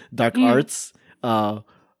 Kulam. Yeah. Dark Mm. arts.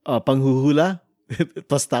 Panghuhula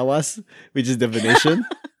plus tawas, which is divination.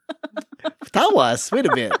 Tawas. Wait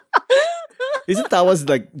a minute. Isn't tawas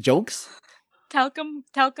like jokes?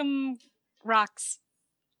 Talcum rocks.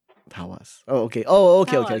 Tawas. Oh, okay. Oh,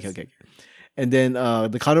 okay, okay, Tawas. okay, okay. And then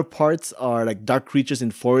the counterparts are like dark creatures in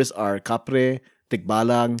forest are kapre,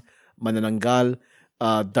 tikbalang, manananggal.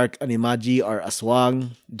 Dark animaji are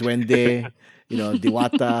aswang, duende,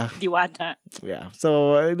 diwata. Diwata. Yeah.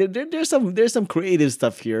 So there's some creative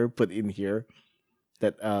stuff here put in here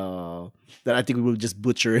that I think we will just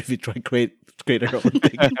butcher if we try create our own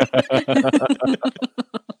thing.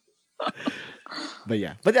 But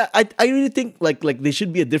yeah, I really think like there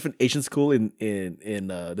should be a different Asian school in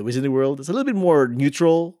the Wizarding world. It's a little bit more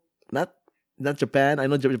neutral, not Japan. I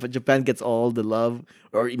know Japan gets all the love,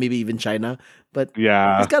 or maybe even China, but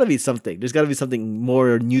Yeah. there's got to be something. There's got to be something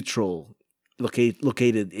more neutral,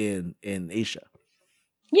 located in Asia,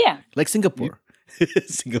 Yeah, like Singapore.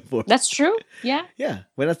 Singapore. that's true. Yeah. Yeah,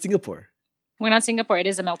 why not Singapore? We're not Singapore. It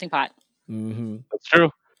is a melting pot. Mm-hmm. That's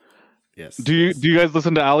true. Yes. Do you guys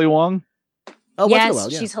listen to Ali Wong? Oh, once in a Yes,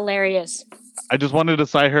 while, yeah. she's hilarious. I just wanted to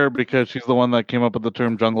cite her because she's the one that came up with the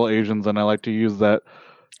term jungle Asians, and I like to use that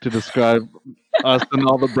to describe us and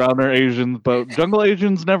all the browner Asians. But jungle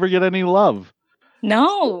Asians never get any love.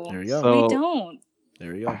 No, There you go. So- they don't.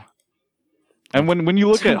 There you go. And when you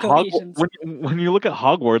look at Jungle Asians. when you look at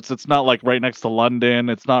Hogwarts, it's not like right next to London.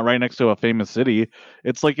 It's not right next to a famous city.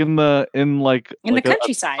 It's like in the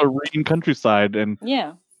countryside. a serene countryside. And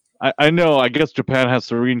Yeah. I know, I guess Japan has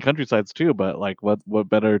serene countrysides too, but like what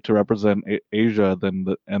better to represent Asia than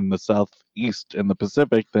the southeast and the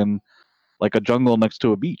Pacific than like a jungle next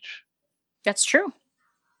to a beach. That's true.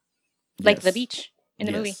 Like the Yes. beach in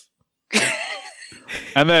the movie. Yes.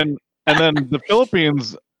 And then the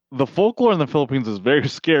Philippines, the folklore in the Philippines is very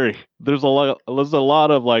scary. There's a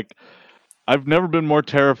lot of like, I've never been more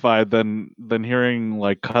terrified than hearing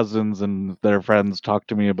like cousins and their friends talk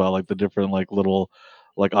to me about like the different like little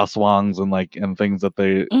like aswangs and things that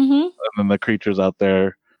they Mm-hmm. and then the creatures out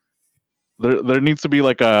there. There needs to be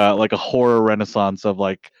like a horror renaissance of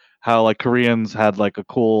like how like Koreans had like a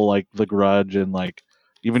cool like The Grudge, and like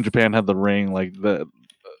even Japan had The Ring. Like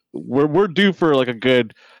we're due for like a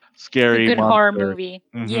good scary Good horror monster. movie.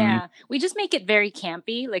 Mhm. Yeah. We just make it very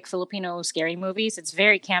campy, like Filipino scary movies. It's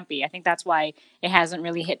very campy. I think that's why it hasn't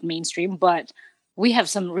really hit mainstream, but we have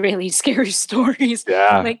some really scary stories.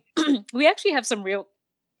 Yeah. Like we actually have some real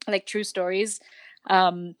like true stories.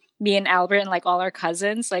 Me and Albert and like all our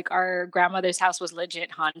cousins, like our grandmother's house was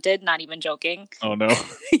legit haunted, not even joking. Oh no.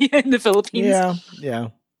 In the Philippines. Yeah, yeah.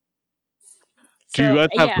 Do you guys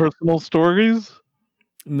have personal stories?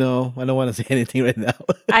 No, I don't want to say anything right now.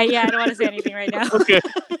 I don't want to say anything right now. Okay.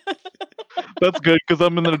 That's good because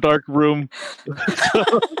I'm in a dark room. So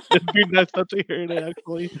it'd be nice not to hear it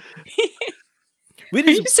actually. We Are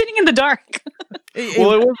you sitting in the dark?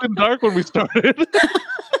 Well, it wasn't dark when we started.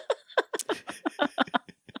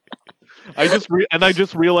 I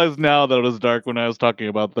just realized now that it was dark when I was talking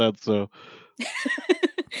about that. So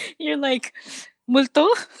You're like, multo?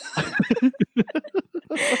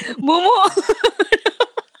 Momo?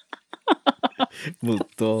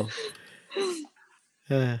 Multo.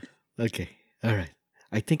 Okay. All right.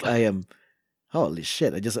 I think I am. Holy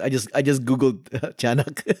shit! I just googled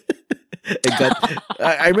Chanak.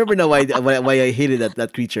 I remember now why I hated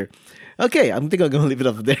that creature. Okay, I'm gonna leave it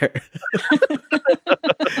up there.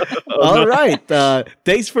 All right.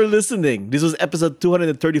 Thanks for listening. This was episode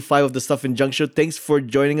 235 of the Stuff in Junk Show. Thanks for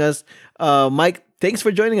joining us, Mike. Thanks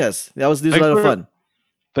for joining us. This was a lot of fun.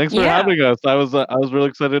 Thanks for having us. I was really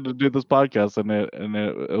excited to do this podcast, and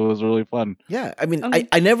it was really fun. Yeah, I mean,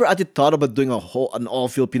 I never actually thought about doing an all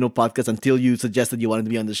Filipino podcast until you suggested you wanted to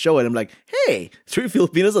be on the show, and I'm like, hey, 3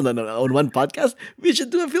 Filipinos on one podcast. We should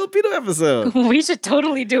do a Filipino episode. We should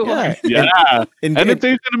totally do one. Yeah, and it's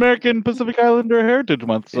Asian American Pacific Islander Heritage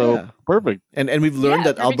Month, so perfect. And we've learned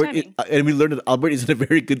that Albert isn't a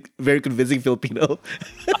very convincing Filipino.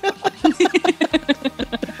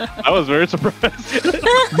 I was very surprised.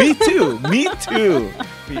 Me too.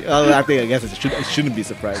 I guess I shouldn't be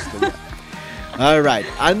surprised. But yeah. All right.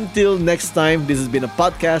 Until next time, this has been a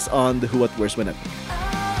podcast on the Who, What, Where's, When.